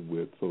dealing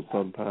with. So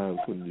sometimes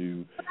when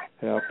you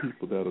have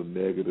people that are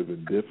negative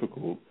and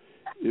difficult,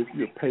 if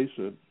you're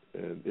patient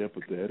and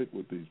empathetic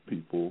with these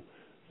people,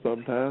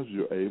 sometimes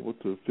you're able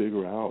to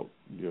figure out,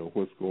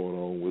 what's going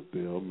on with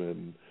them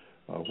and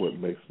what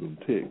makes them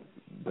tick.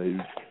 They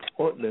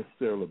aren't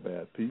necessarily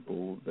bad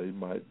people. They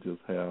might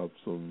just have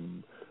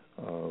some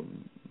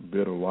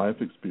bitter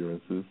life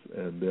experiences,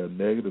 and their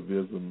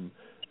negativism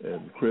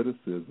and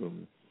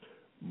criticism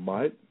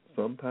might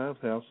sometimes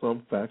have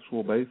some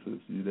factual basis.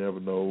 You never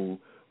know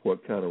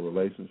what kind of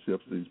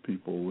relationships these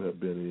people have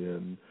been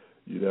in.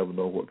 You never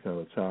know what kind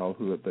of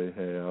childhood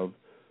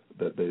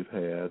that they've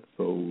had.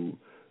 So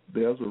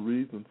there's a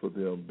reason for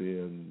them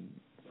being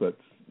such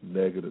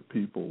negative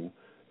people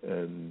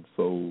and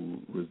so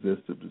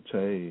resistant to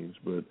change.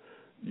 But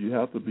you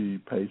have to be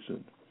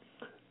patient.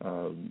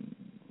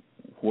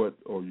 What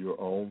are your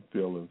own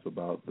feelings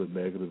about the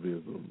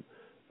negativism?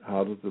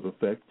 How does it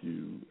affect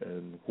you,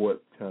 and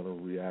what kind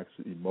of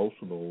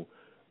emotional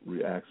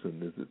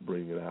reaction is it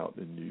bringing out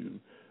in you?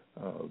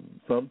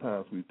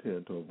 Sometimes we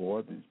tend to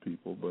avoid these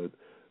people, but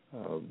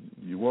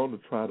you want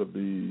to try to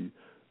be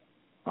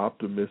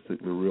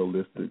optimistically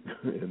realistic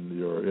in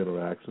your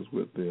interactions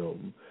with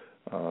them.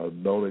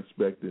 Don't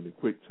expect any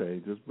quick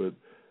changes, but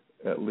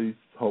at least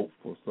hope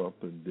for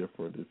something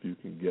different if you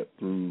can get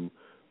through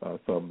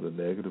some of the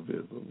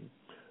negativism.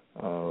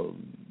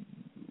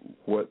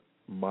 What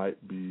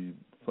might be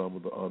some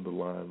of the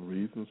underlying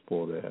reasons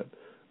for that?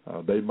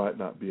 They might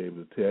not be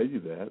able to tell you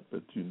that,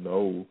 but you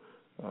know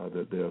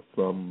that there's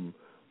some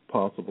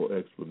possible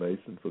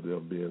explanation for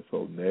them being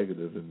so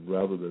negative, and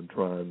rather than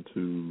trying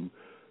to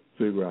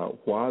figure out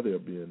why they're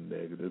being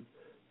negative,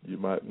 you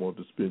might want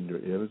to spend your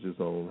energies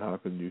on how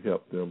can you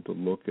help them to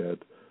look at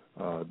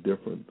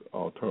different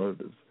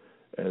alternatives.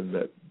 And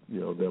that,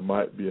 there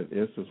might be an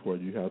instance where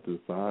you have to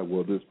decide,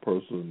 well, this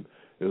person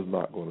is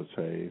not going to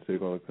change. They're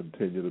going to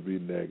continue to be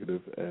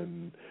negative,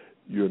 and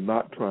you're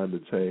not trying to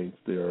change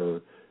their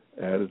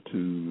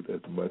attitude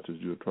as much as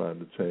you're trying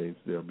to change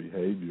their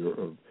behavior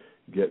of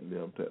getting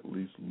them to at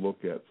least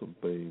look at some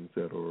things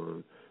that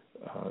are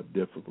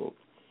difficult.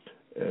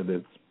 And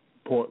it's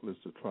pointless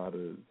to try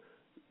to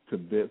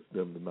convince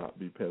them to not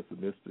be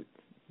pessimistic.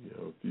 You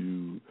know, if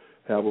you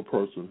have a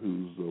person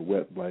who's a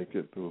wet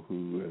blanket or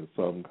who, as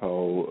some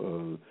call,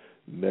 a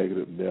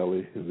negative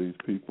Nelly, these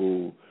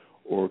people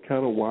are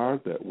kind of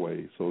wired that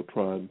way. So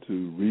trying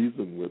to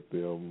reason with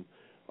them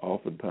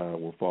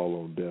oftentimes will fall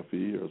on deaf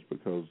ears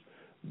because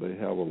they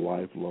have a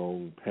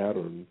lifelong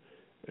pattern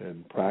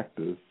and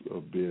practice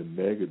of being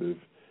negative,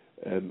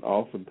 and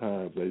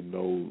oftentimes they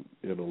know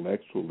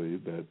intellectually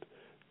that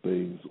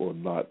things are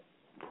not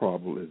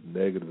probably as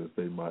negative as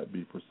they might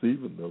be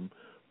perceiving them,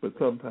 but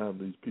sometimes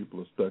these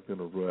people are stuck in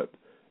a rut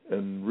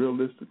and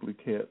realistically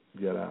can't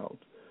get out.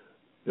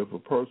 If a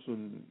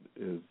person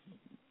is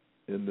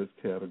in this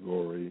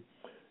category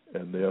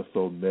and they're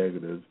so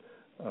negative,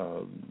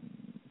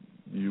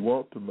 you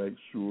want to make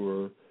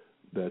sure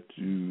that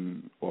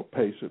you are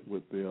patient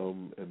with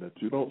them and that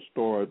you don't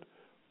start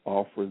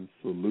offering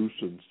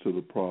solutions to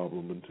the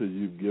problem until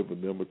you've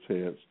given them a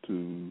chance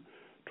to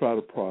try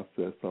to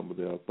process some of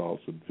their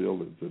thoughts and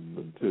feelings, and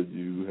until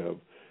you have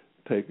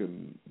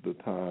taken the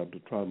time to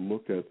try to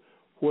look at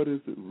what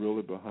is it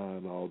really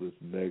behind all this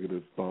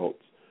negative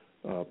thoughts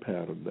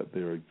pattern that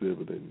they're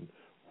exhibiting.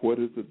 What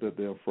is it that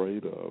they're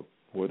afraid of?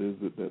 What is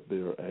it that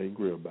they're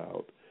angry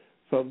about?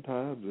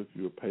 Sometimes if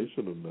you're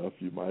patient enough,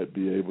 you might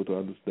be able to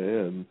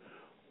understand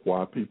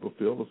why people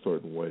feel a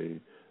certain way.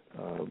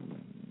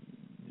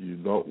 You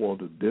don't want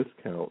to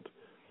discount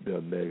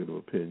their negative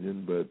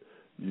opinion, but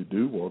you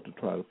do want to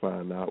try to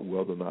find out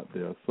whether or not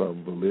there's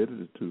some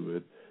validity to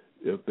it.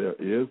 If there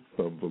is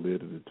some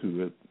validity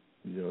to it,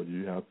 you know,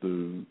 you have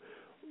to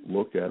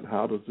look at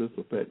how does this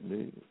affect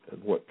me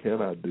and what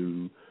can I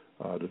do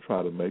to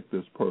try to make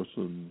this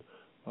person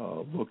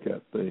look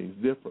at things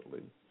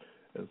differently.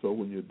 And so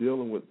when you're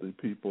dealing with the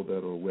people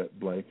that are wet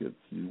blankets,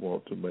 you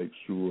want to make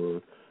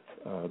sure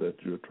that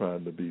you're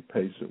trying to be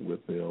patient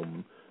with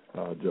them,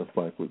 just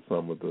like with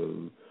some of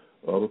the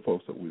other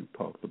folks that we've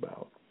talked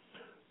about.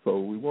 So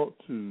we want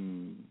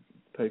to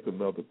take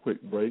another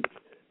quick break,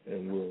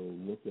 and we'll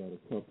look at a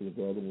couple of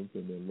other ones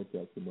and then look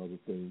at some other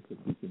things that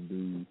we can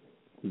do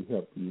to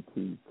help you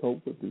to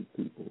cope with these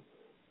people.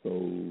 So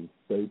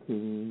stay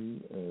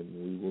tuned, and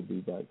we will be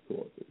back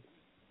shortly.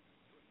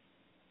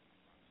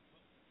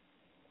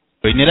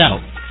 Straighten it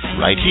out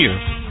right here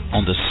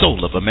on the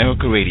Soul of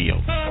America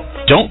Radio.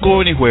 Don't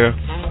go anywhere.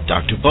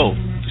 Dr. Bo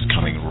is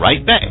coming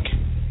right back.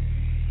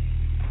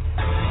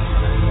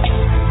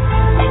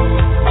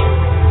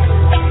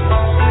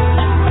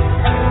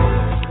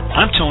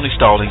 I'm Tony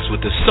Stallings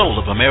with the Soul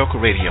of America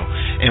Radio,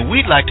 and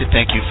we'd like to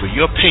thank you for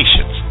your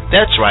patience.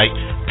 That's right,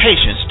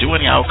 patience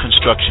during our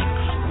construction.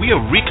 We are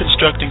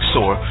reconstructing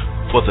SOAR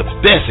for the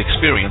best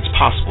experience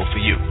possible for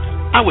you.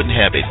 I wouldn't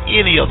have it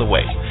any other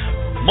way.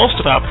 Most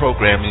of our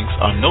programmings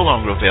are no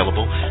longer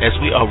available as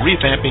we are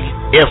revamping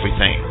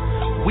everything.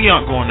 We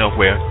aren't going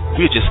nowhere.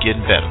 We're just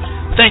getting better.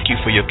 Thank you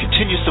for your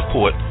continued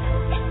support,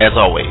 as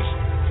always.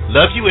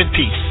 Love you and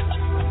peace.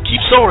 Keep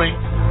soaring.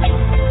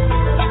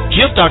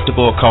 Give Dr.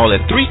 Bo a call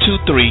at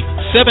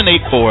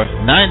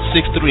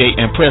 323-784-9638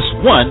 and press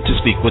 1 to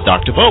speak with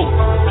Dr. Bo.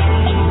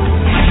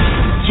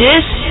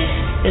 This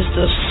is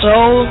the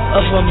Soul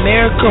of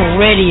America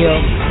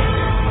Radio.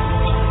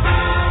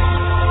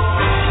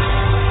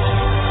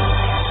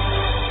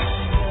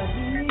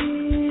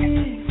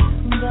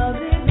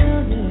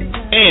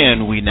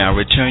 And we now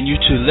return you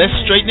to Let's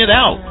Straighten It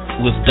Out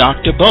with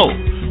Dr. Bo,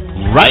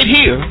 right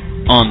here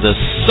on the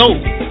Soul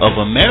of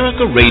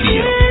America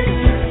Radio.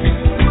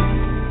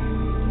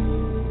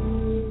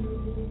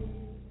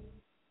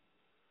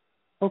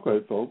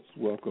 Okay, folks,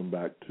 welcome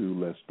back to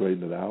Let's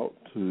Straighten It Out.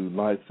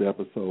 Tonight's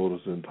episode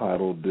is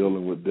entitled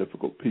Dealing with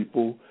Difficult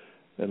People.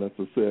 And as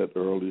I said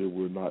earlier,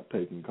 we're not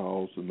taking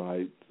calls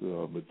tonight,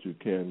 but you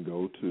can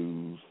go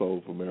to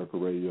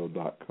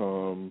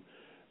soulofamericaradio.com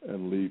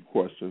and leave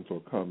questions or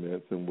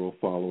comments, and we'll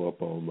follow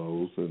up on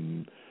those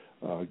and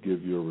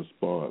give you a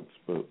response.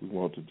 But we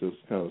want to just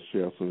kind of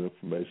share some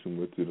information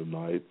with you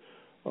tonight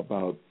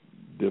about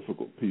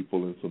difficult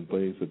people and some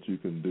things that you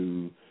can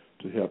do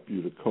to help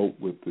you to cope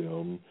with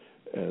them,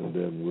 and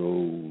then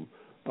we'll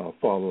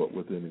follow up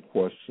with any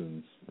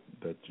questions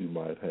that you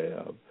might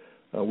have.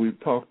 We've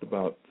talked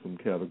about some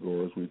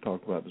categories. We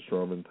talked about the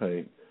Sherman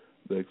tank,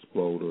 the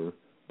exploder,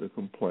 the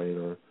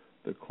complainer,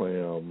 the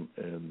clam,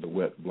 and the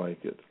wet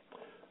blanket.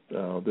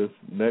 Now, this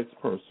next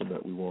person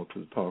that we want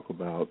to talk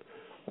about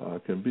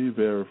can be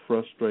very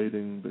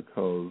frustrating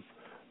because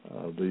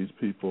these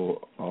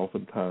people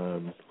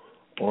oftentimes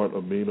aren't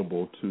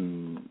amenable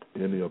to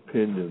any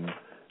opinion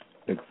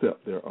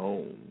except their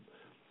own.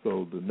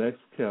 So the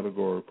next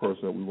category of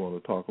person that we want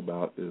to talk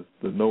about is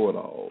the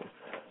know-it-all.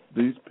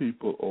 These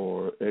people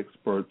are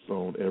experts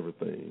on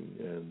everything,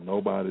 and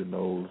nobody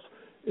knows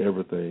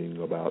everything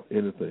about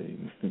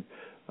anything.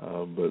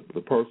 But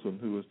the person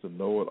who is the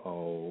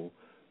know-it-all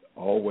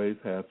always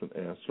has an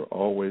answer,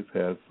 always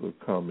has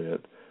a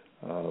comment.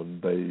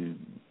 They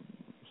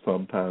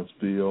sometimes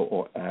feel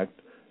or act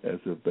as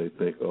if they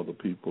think other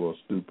people are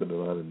stupid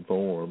and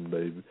uninformed.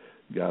 They've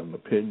got an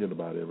opinion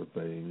about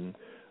everything.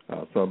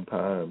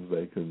 Sometimes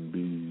they can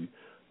be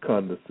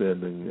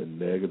condescending and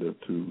negative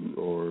to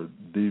or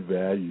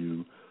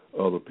devalue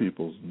other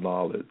people's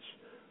knowledge.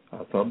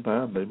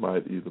 Sometimes they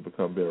might either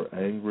become very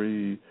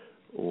angry,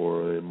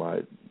 or they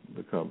might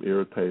become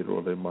irritated,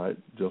 or they might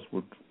just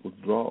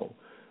withdraw.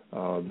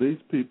 These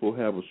people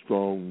have a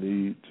strong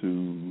need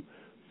to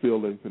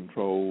feel in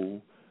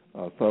control.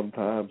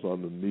 Sometimes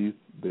underneath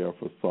their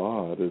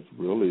facade is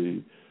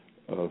really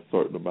a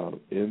certain amount of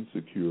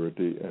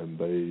insecurity, and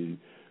they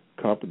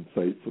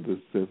compensate for this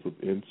sense of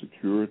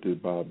insecurity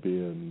by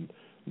being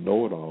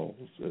know-it-alls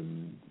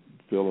and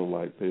feeling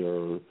like they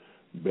are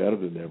better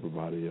than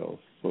everybody else.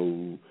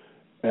 So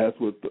as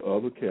with the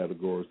other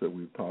categories that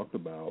we've talked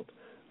about,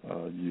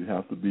 you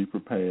have to be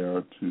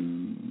prepared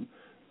to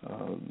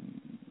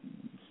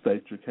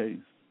state your case.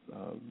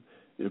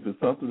 If it's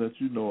something that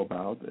you know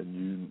about and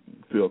you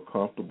feel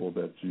comfortable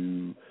that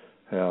you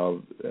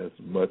have as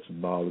much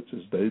knowledge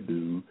as they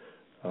do,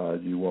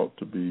 you want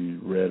to be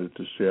ready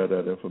to share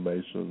that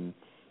information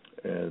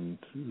and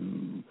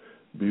to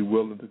be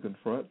willing to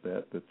confront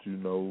that you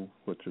know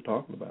what you're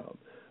talking about.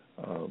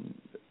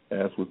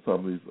 As with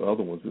some of these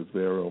other ones, it's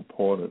very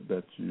important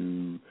that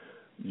you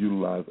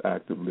utilize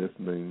active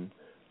listening.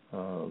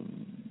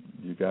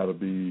 You got to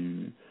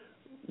be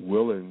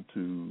willing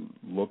to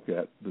look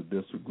at the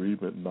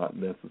disagreement not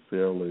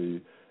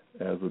necessarily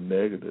as a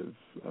negative.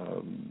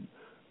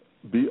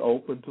 Be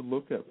open to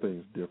look at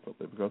things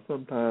differently, because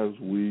sometimes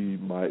we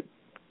might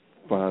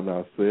find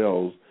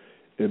ourselves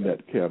in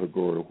that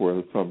category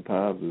where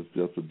sometimes it's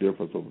just a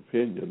difference of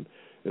opinion.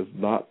 It's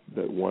not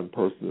that one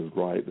person is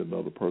right and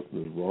another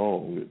person is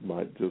wrong. It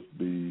might just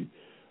be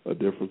a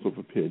difference of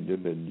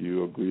opinion, and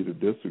you agree to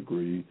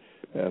disagree,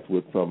 as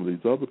with some of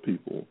these other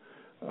people.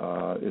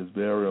 It's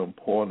very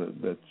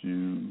important that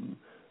you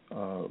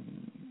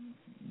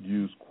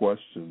use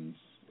questions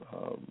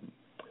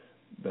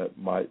that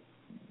might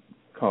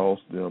cause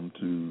them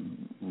to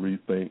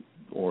rethink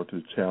or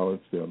to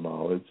challenge their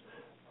knowledge.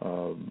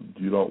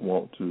 You don't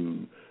want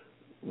to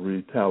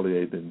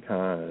retaliate in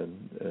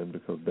kind, and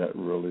because that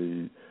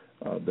really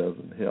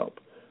doesn't help.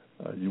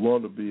 You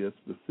want to be as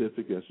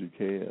specific as you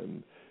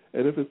can,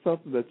 and if it's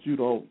something that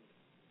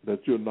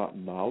you're not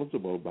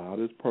knowledgeable about,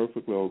 it's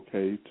perfectly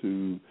okay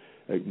to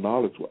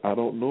acknowledge, well, I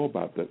don't know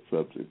about that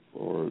subject.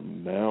 Or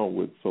now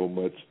with so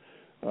much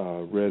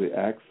ready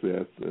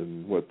access,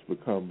 and what's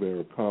become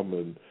very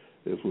common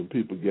is when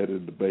people get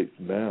in debates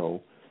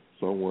now,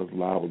 someone's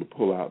liable to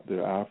pull out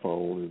their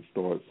iPhone and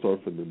start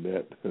surfing the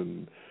net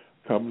and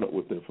coming up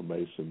with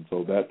information.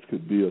 So that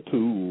could be a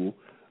tool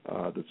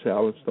to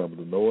challenge some of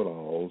the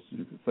know-it-alls.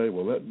 You could say,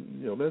 well,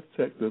 let's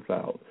check this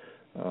out,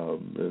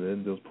 and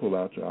then just pull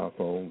out your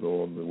iPhone,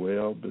 go on the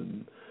web,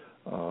 and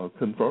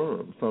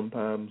confirm.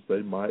 Sometimes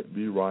they might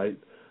be right,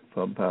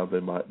 sometimes they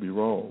might be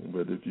wrong.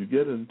 But if you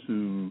get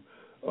into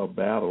a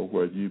battle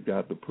where you've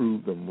got to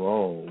prove them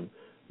wrong,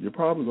 you're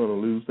probably going to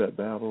lose that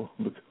battle,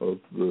 because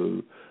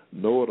the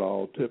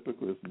know-it-all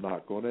typically is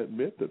not going to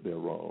admit that they're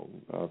wrong.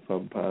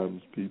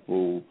 Sometimes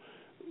people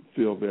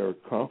feel very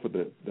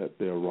confident that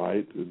they're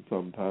right, and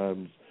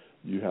sometimes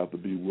you have to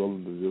be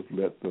willing to just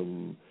let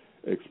them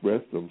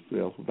express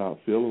themselves without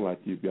feeling like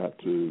you've got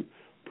to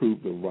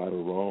prove them right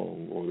or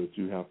wrong, or that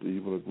you have to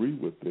even agree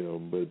with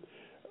them.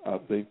 But I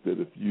think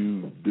that if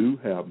you do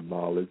have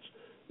knowledge,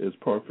 it's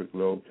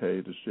perfectly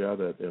okay to share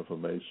that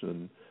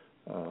information,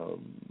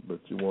 but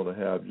you want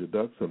to have your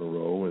ducks in a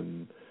row.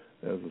 And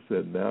as I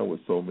said, now with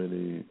so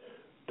many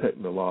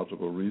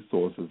technological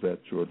resources at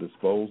your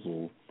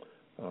disposal,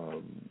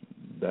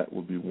 that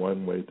would be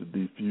one way to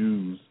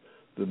defuse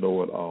the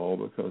know-it-all,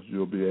 because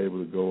you'll be able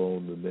to go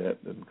on the net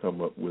and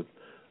come up with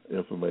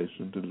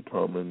information to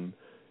determine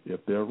if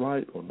they're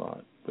right or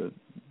not. But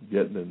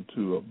getting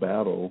into a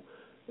battle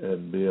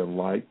and being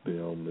like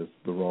them is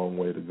the wrong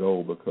way to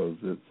go, because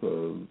it's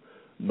a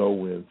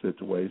no-win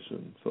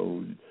situation.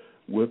 So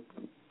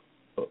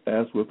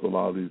as with a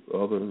lot of these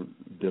other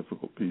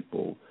difficult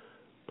people,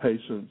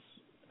 patience,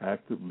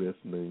 active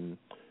listening,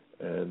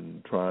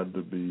 and trying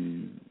to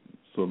be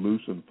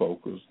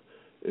solution-focused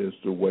is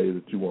the way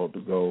that you want to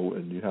go,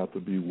 and you have to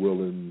be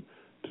willing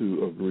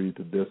to agree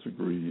to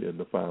disagree in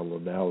the final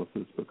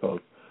analysis, because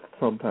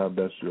sometimes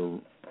that's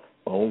your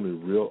only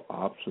real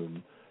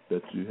option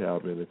that you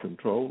have any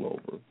control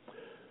over.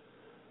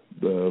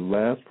 The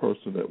last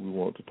person that we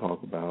want to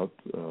talk about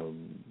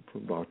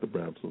from Dr.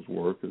 Bramson's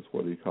work is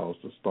what he calls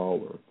the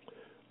staller.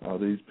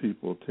 These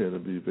people tend to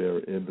be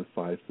very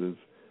indecisive.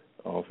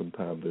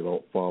 Oftentimes they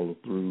don't follow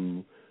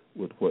through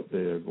with what they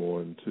are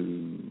going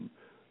to,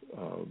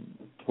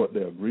 what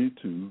they agreed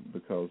to,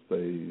 because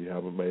they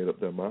haven't made up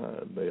their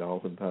mind. They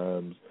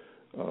oftentimes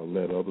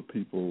let other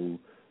people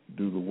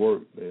do the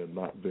work. They are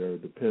not very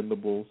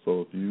dependable.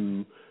 So if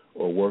you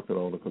are working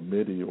on a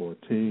committee or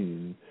a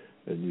team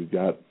and you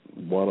got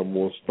one or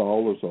more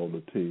stallers on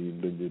the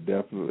team, then you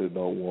definitely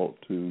don't want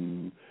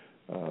to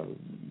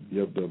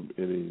give them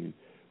any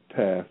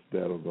tasks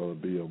that are going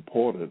to be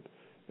important.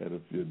 And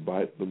if you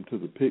invite them to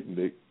the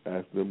picnic,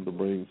 ask them to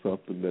bring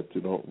something that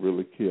you don't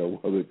really care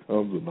whether it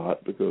comes or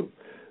not, because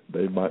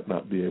they might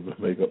not be able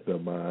to make up their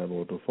mind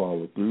or to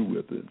follow through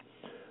with it.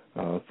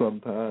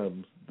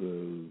 Sometimes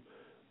the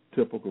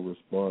typical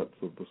response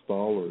of the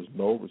staller is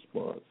no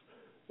response.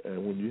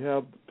 And when you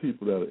have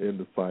people that are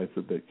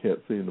indecisive that can't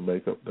seem to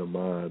make up their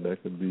mind,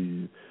 that can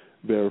be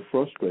very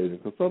frustrating,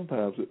 because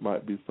sometimes it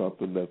might be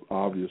something that's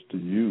obvious to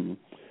you,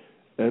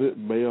 and it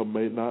may or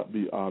may not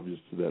be obvious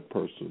to that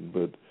person.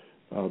 But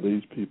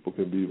these people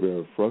can be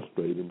very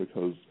frustrating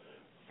because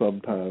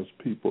sometimes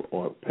people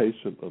aren't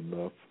patient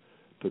enough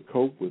to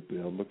cope with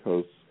them,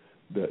 because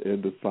their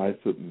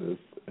indecisiveness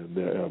and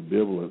their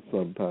ambivalence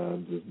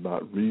sometimes is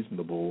not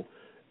reasonable.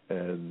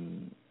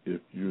 And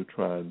if you're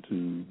trying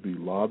to be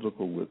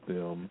logical with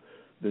them,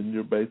 then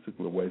you're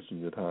basically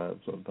wasting your time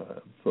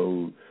sometimes.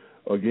 So,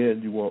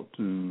 again, you want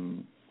to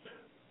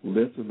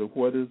listen to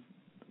what is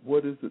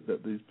it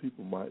that these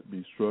people might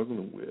be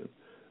struggling with.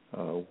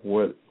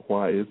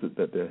 Why is it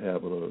that they're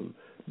having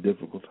a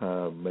difficult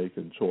time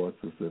making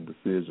choices and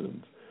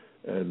decisions?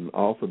 And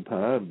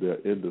oftentimes their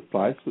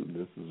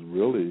indecisiveness is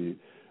really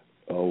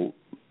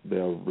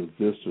their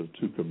resistance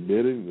to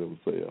committing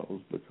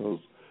themselves, because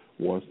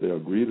once they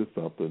agree to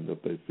something,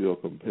 if they feel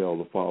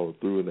compelled to follow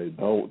through and they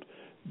don't,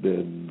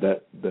 then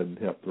that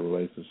doesn't help the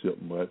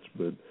relationship much.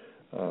 But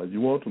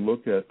you want to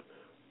look at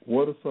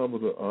what are some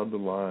of the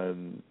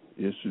underlying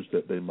issues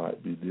that they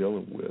might be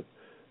dealing with.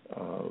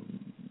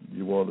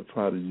 You want to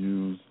try to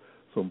use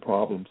some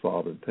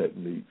problem-solving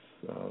techniques.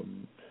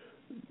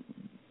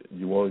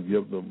 You want to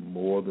give them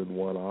more than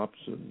one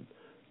option.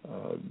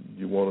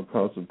 You want to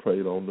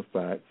concentrate on the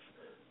facts,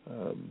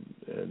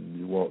 and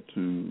you want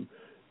to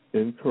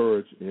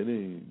encourage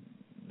any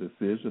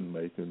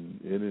decision-making,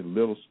 any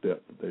little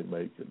step that they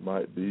make. It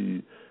might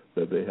be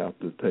that they have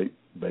to take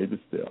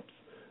baby steps.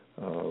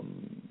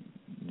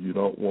 You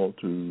don't want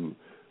to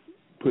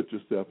put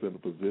yourself in a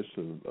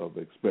position of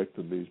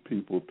expecting these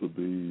people to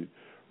be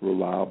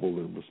reliable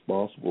and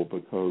responsible,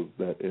 because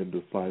that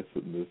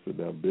indecisiveness and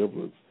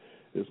ambivalence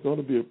is going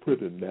to be a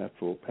pretty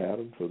natural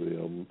pattern for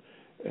them.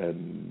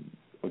 And,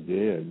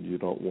 again, you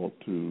don't want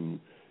to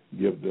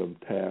give them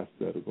tasks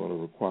that are going to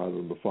require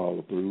them to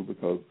follow through,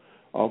 because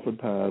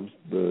oftentimes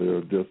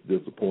they'll just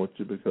disappoint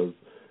you because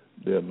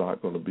they're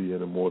not going to be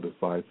any more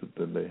decisive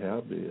than they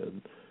have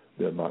been.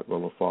 They're not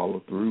going to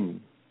follow through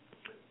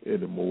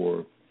any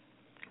more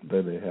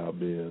than they have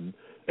been.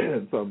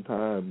 And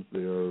sometimes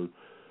their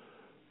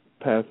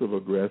passive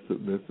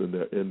aggressiveness and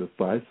their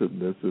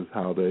indecisiveness is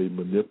how they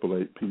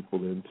manipulate people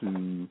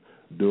into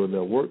doing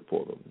their work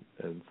for them.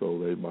 And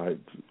so they might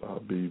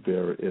be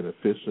very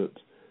inefficient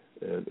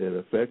and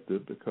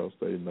ineffective, because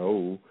they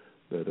know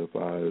that if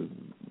I,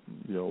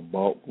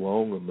 balk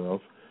long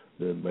enough,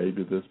 then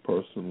maybe this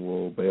person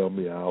will bail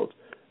me out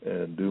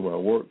and do my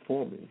work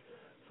for me.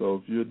 So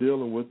if you're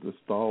dealing with the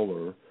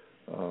staller,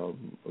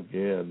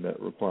 again, that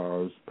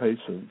requires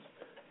patience,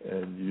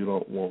 and you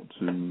don't want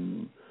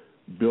to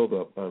build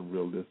up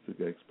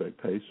unrealistic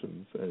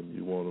expectations, and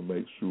you want to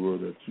make sure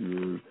that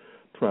you're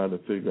trying to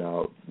figure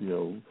out,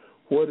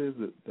 what is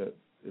it that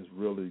is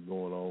really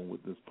going on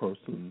with this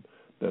person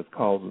that's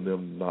causing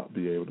them to not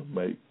be able to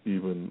make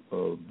even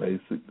a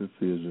basic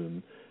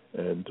decision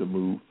and to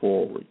move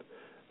forward.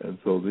 And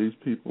so these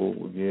people,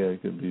 again,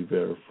 can be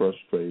very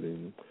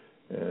frustrating,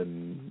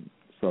 and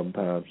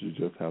sometimes you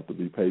just have to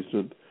be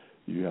patient.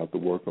 You have to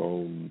work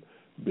on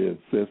being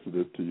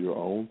sensitive to your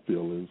own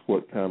feelings.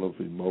 What kind of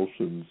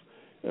emotions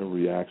and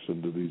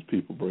reaction do these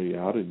people bring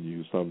out in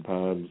you?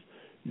 Sometimes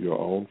your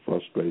own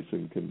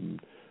frustration can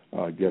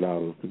get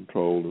out of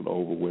control and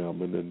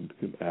overwhelming, and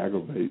can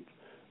aggravate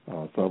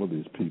some of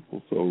these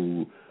people.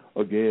 So,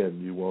 again,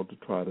 you want to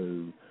try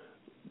to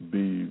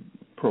be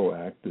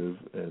proactive,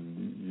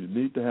 and you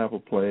need to have a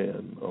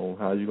plan on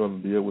how you're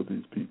going to deal with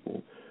these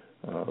people.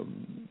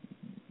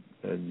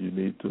 And you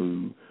need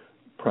to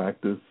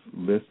practice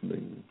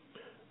listening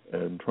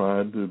and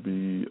trying to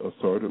be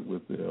assertive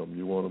with them.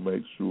 You want to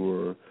make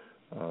sure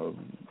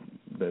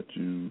that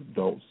you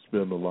don't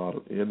spend a lot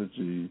of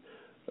energy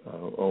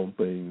on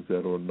things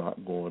that are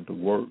not going to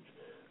work.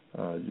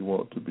 You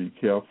want to be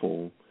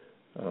careful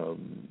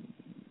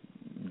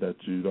that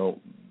you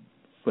don't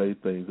say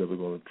things that are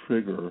going to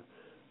trigger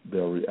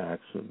their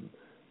reaction.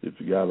 If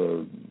you got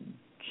a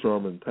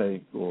Sherman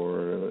tank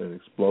or an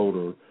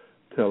exploder,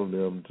 telling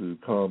them to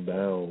calm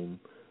down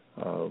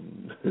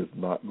is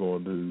not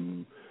going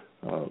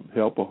to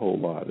help a whole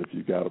lot. If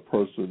you got a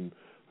person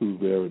who's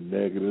very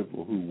negative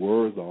or who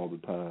worries all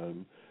the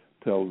time,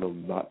 telling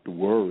them not to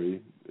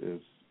worry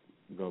is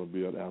going to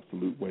be an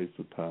absolute waste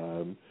of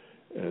time,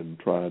 and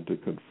trying to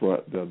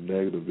confront their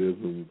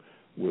negativism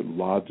with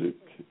logic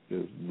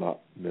is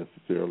not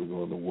necessarily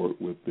going to work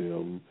with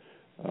them.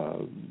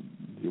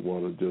 You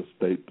want to just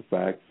state the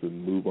facts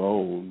and move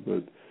on,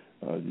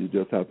 but you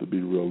just have to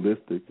be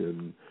realistic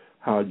in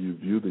how you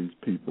view these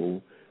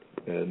people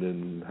and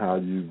in how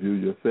you view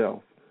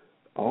yourself.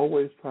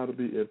 Always try to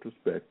be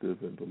introspective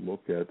and to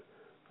look at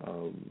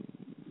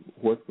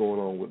what's going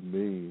on with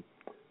me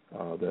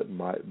that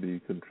might be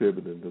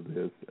contributing to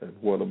this, and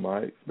what are my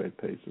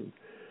expectations.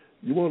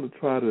 You want to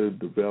try to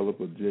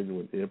develop a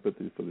genuine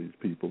empathy for these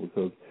people,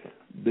 because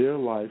their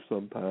life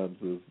sometimes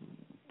is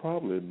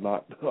probably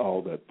not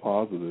all that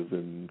positive,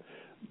 and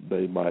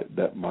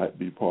that might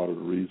be part of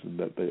the reason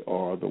that they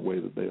are the way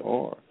that they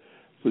are.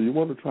 So you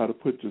want to try to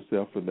put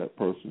yourself in that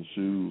person's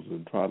shoes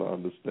and try to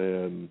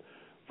understand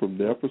from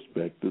their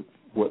perspective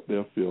what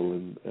they're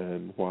feeling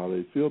and why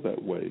they feel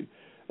that way.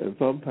 And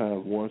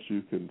sometimes once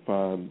you can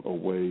find a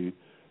way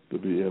to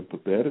be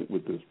empathetic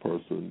with this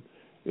person,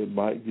 it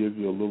might give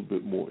you a little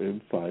bit more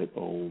insight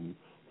on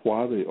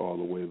why they are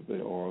the way that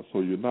they are,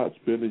 so you're not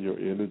spending your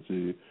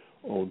energy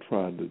on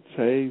trying to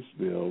change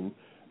them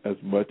as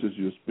much as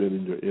you're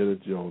spending your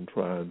energy on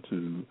trying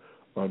to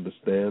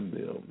understand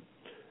them.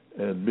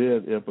 And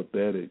being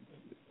empathetic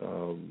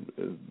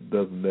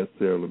doesn't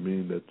necessarily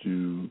mean that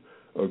you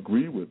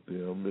agree with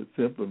them. It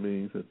simply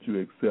means that you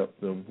accept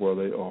them where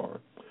they are.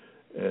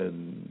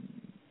 And,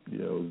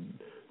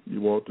 you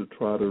want to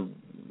try to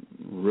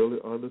really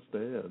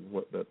understand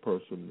what that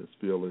person is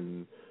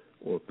feeling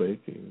or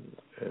thinking.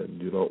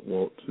 And you don't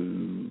want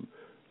to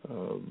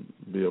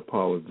be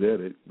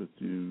apologetic, but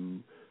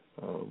you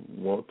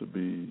want to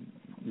be,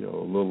 a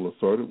little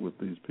assertive with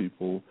these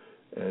people.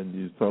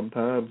 And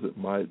sometimes it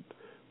might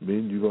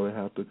mean you're going to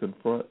have to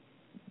confront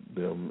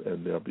them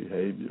and their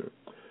behavior.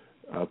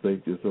 I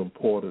think it's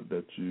important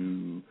that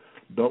you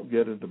don't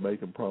get into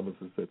making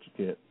promises that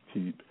you can't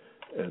keep,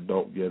 and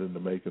don't get into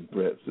making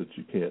threats that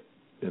you can't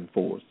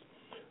enforce.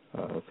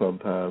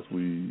 Sometimes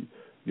we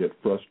get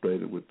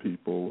frustrated with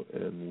people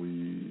and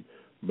we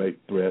make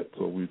threats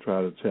or we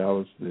try to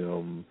challenge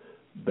them.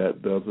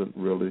 That doesn't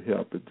really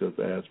help. It just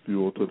adds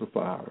fuel to the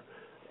fire.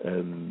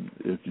 And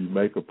if you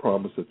make a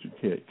promise that you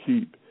can't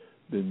keep,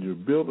 then you're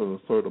building a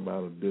certain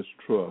amount of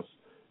distrust,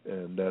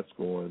 and that's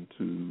going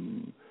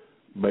to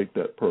make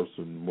that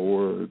person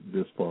more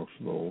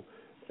dysfunctional.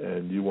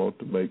 And you want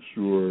to make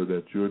sure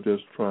that you're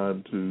just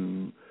trying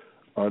to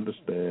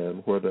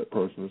understand where that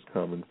person is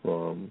coming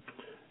from,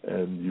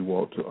 and you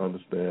want to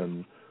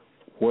understand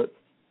what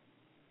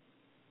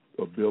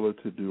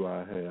ability do I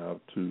have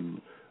to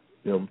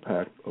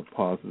impact a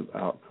positive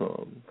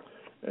outcome.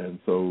 And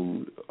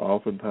so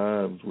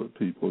oftentimes with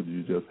people,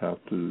 you just have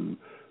to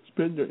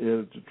spend your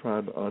energy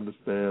trying to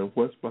understand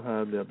what's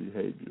behind their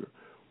behavior.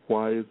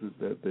 Why is it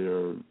that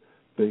they're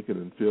thinking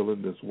and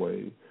feeling this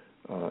way?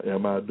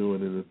 Am I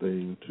doing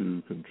anything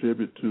to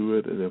contribute to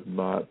it? And if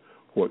not,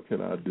 what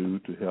can I do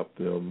to help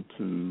them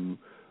to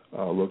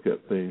look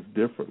at things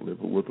differently?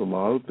 But with a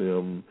lot of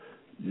them,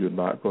 you're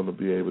not going to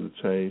be able to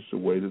change the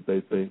way that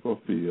they think or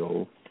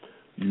feel.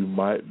 You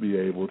might be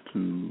able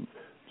to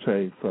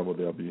change some of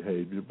their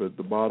behavior, but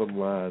the bottom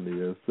line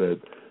is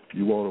that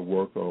you want to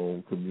work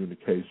on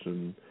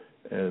communication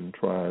and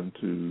trying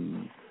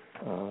to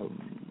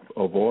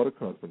avoid a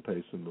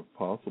confrontation if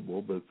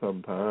possible, but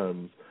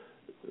sometimes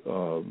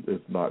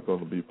it's not going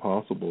to be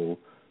possible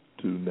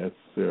to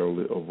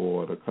necessarily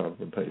avoid a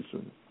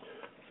confrontation.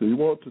 So you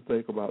want to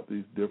think about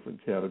these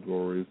different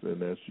categories,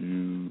 and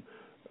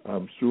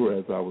I'm sure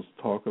as I was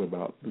talking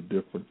about the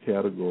different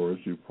categories,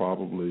 you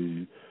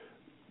probably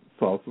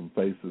saw some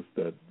faces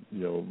that,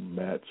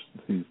 match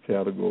these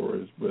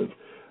categories, but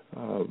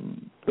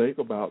think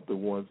about the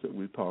ones that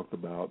we talked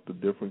about, the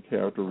different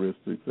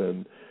characteristics,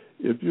 and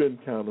if you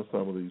encounter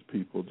some of these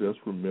people, just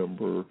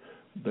remember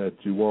that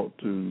you want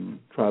to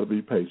try to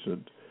be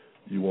patient,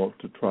 you want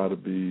to try to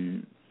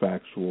be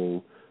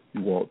factual,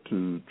 you want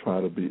to try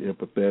to be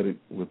empathetic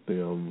with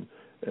them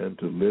and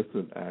to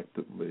listen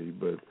actively,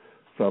 but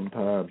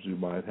sometimes you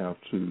might have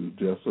to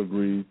just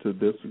agree to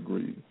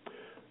disagree.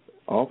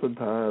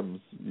 Oftentimes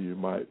you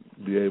might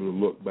be able to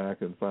look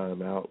back and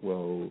find out,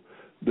 well,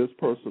 this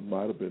person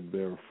might have been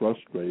very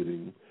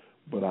frustrating,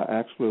 but I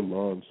actually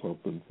learned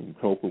something from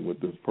coping with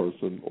this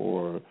person,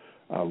 or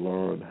I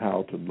learned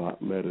how to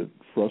not let it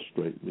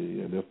frustrate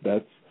me. And if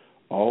that's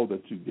all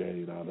that you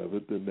gain out of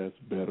it, then that's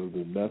better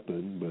than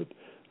nothing. But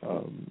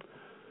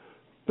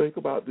think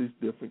about these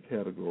different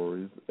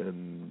categories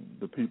and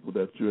the people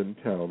that you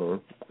encounter,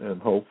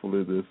 and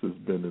hopefully this has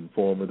been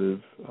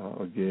informative.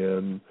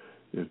 Again,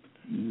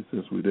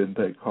 since we didn't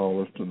take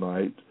callers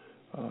tonight,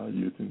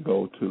 you can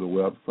go to the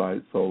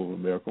website,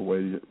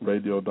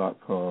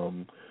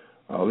 soulofamerica.radio.com.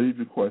 I'll leave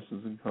you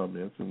questions and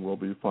comments, and we'll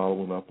be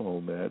following up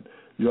on that.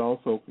 You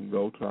also can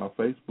go to our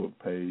Facebook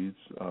page.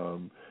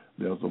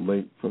 There's a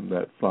link from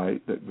that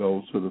site that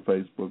goes to the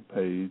Facebook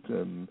page,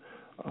 and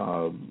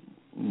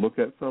look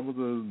at some of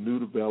the new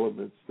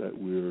developments that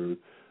we're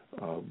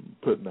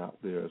putting out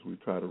there as we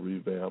try to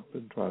revamp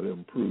and try to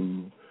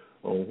improve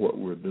on what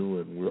we're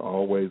doing. We're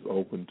always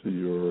open to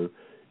your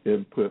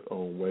input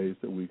on ways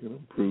that we can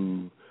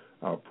improve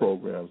our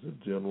programs in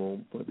general,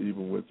 but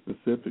even with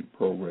specific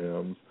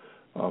programs,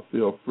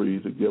 feel free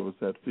to give us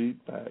that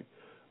feedback.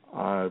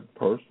 I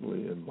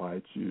personally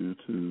invite you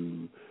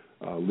to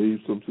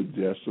leave some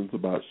suggestions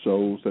about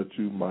shows that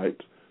you might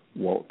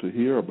want to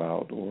hear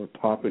about or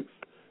topics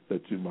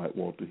that you might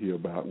want to hear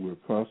about. We're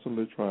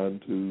constantly trying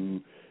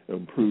to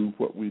improve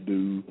what we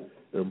do,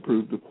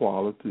 improve the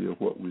quality of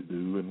what we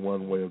do. And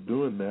one way of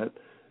doing that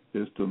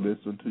is to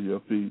listen to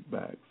your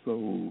feedback.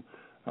 So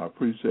I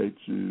appreciate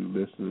you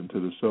listening to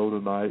the show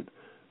tonight.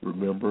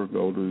 Remember,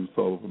 go to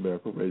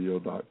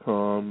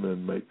soulamericaradio.com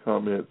and make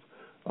comments.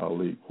 I'll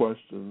leave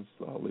questions.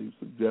 I'll leave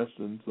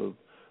suggestions of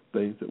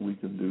things that we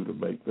can do to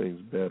make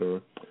things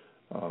better.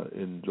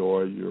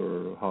 Enjoy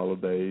your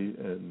holiday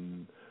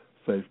and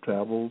safe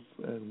travels,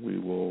 and we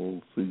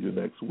will see you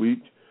next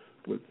week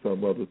with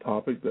some other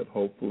topic that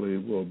hopefully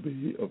will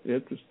be of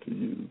interest to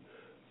you.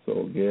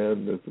 So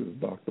again, this is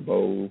Dr.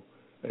 Bo,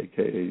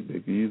 a.k.a.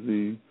 Big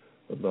Easy,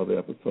 another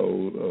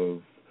episode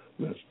of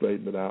Let's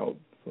Straighten It Out.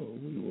 So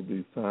we will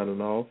be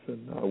signing off,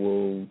 and I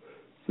will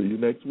see you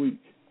next week.